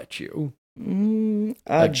when I met you?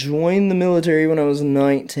 I joined the military when I was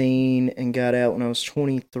 19 and got out when I was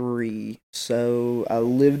 23. So I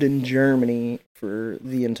lived in Germany for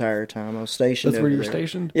the entire time. I was stationed. That's where you were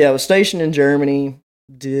stationed? Yeah, I was stationed in Germany.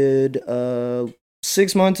 Did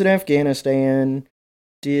 6 months in Afghanistan.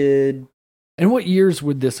 And what years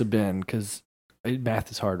would this have been? Because math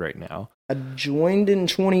is hard right now. I joined in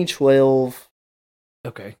 2012.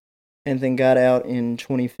 Okay. And then got out in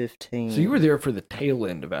 2015. So you were there for the tail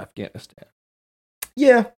end of Afghanistan.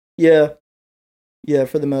 Yeah,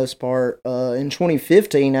 for the most part. In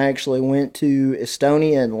 2015, I actually went to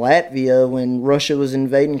Estonia and Latvia when Russia was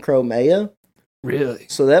invading Crimea. Really?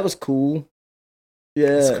 So that was cool.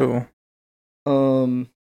 Yeah. That's cool.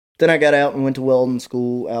 Then I got out and went to welding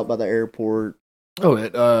school out by the airport. Oh,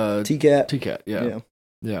 at TCAT. TCAT,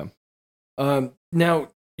 yeah. Now,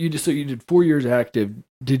 you did 4 years active.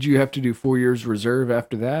 Did you have to do 4 years reserve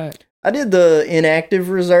after that? I did the inactive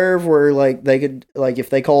reserve where like they could, like,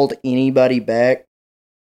 if they called anybody back,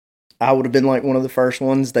 I would have been like one of the first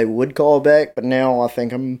ones they would call back. But now I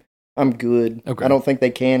think I'm good. Okay. I don't think they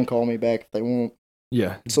can call me back if they won't.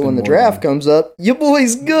 Yeah. So when the draft comes up, your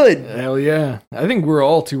boy's good. Hell yeah! I think we're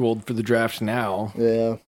all too old for the draft now.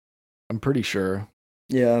 Yeah, I'm pretty sure.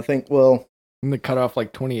 Yeah, I think. Well. And they cut off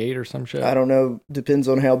like 28 or some shit. I don't know. Depends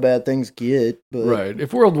on how bad things get. But right.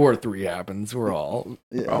 If World War III happens, we're all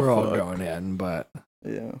going in. But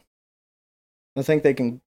yeah, I think they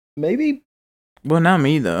can maybe. Well, not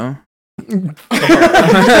me though. Wait, I'm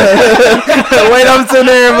sitting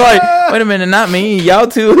there. I'm like, wait a minute, not me. Y'all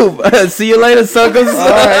too. See you later, suckers. All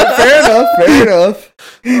right, fair enough.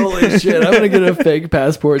 Holy shit! I'm gonna get a fake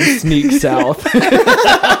passport and sneak south.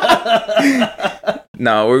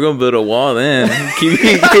 No, we're gonna build a wall then. I'm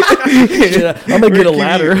gonna get a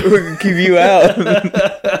ladder. We're gonna keep you out.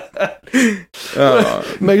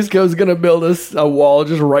 Mexico's gonna build us a wall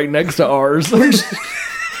just right next to ours.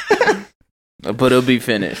 But it'll be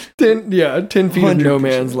finished. 10 feet 100%. Of no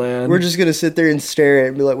man's land. We're just gonna sit there and stare at it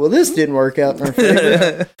and be like, "Well, this didn't work out in our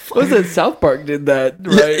favor." What was it? South Park did that,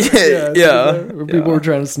 right? Yeah. Where people were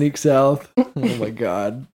trying to sneak south. Oh my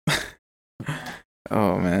god.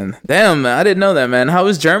 Oh man, damn! I didn't know that, man. How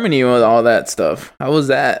was Germany with all that stuff? How was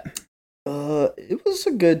that? It was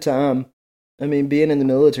a good time. I mean, being in the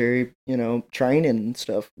military, training and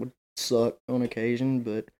stuff would suck on occasion,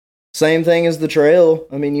 but same thing as the trail.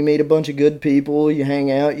 I mean, you meet a bunch of good people, you hang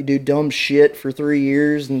out, you do dumb shit for 3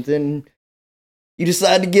 years, and then you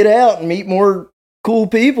decide to get out and meet more cool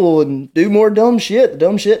people and do more dumb shit. The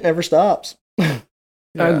dumb shit never stops. I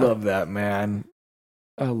love that, man.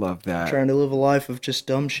 I love that. Trying to live a life of just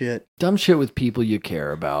dumb shit. Dumb shit with people you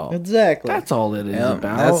care about. Exactly. That's all it is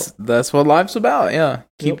about. That's what life's about, yeah.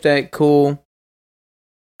 Keep that cool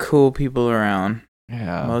people around.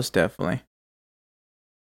 Yeah. Most definitely.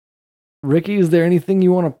 Ricky, is there anything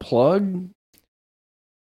you want to plug?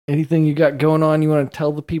 Anything you got going on you want to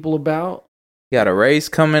tell the people about? Got a race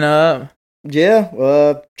coming up.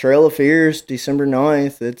 Yeah, Trail of Fears, December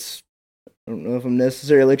 9th. I don't know if I'm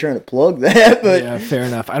necessarily trying to plug that, but yeah, fair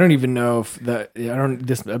enough. I don't even know if that.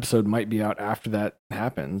 This episode might be out after that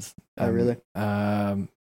happens. Oh, really? Well,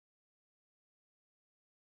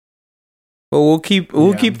 we'll keep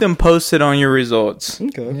them posted on your results.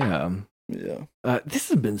 Okay. Yeah. This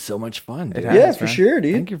has been so much fun. Dude. Yeah, for sure,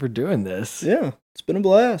 dude. Thank you for doing this. Yeah, it's been a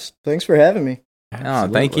blast. Thanks for having me. Absolutely.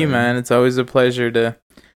 Oh, thank you, man. It's always a pleasure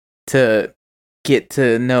to get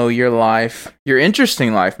to know your life, your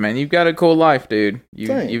interesting life, man. You've got a cool life, dude.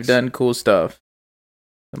 You've done cool stuff.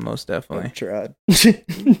 Most definitely. I've tried.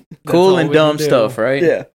 Cool and dumb stuff,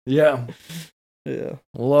 right? Yeah.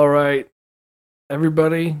 Well, all right,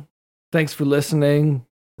 everybody. Thanks for listening.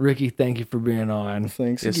 Ricky, thank you for being on.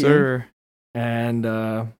 Thanks. Yes, again. sir. And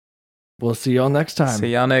we'll see y'all next time.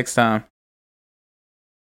 See y'all next time.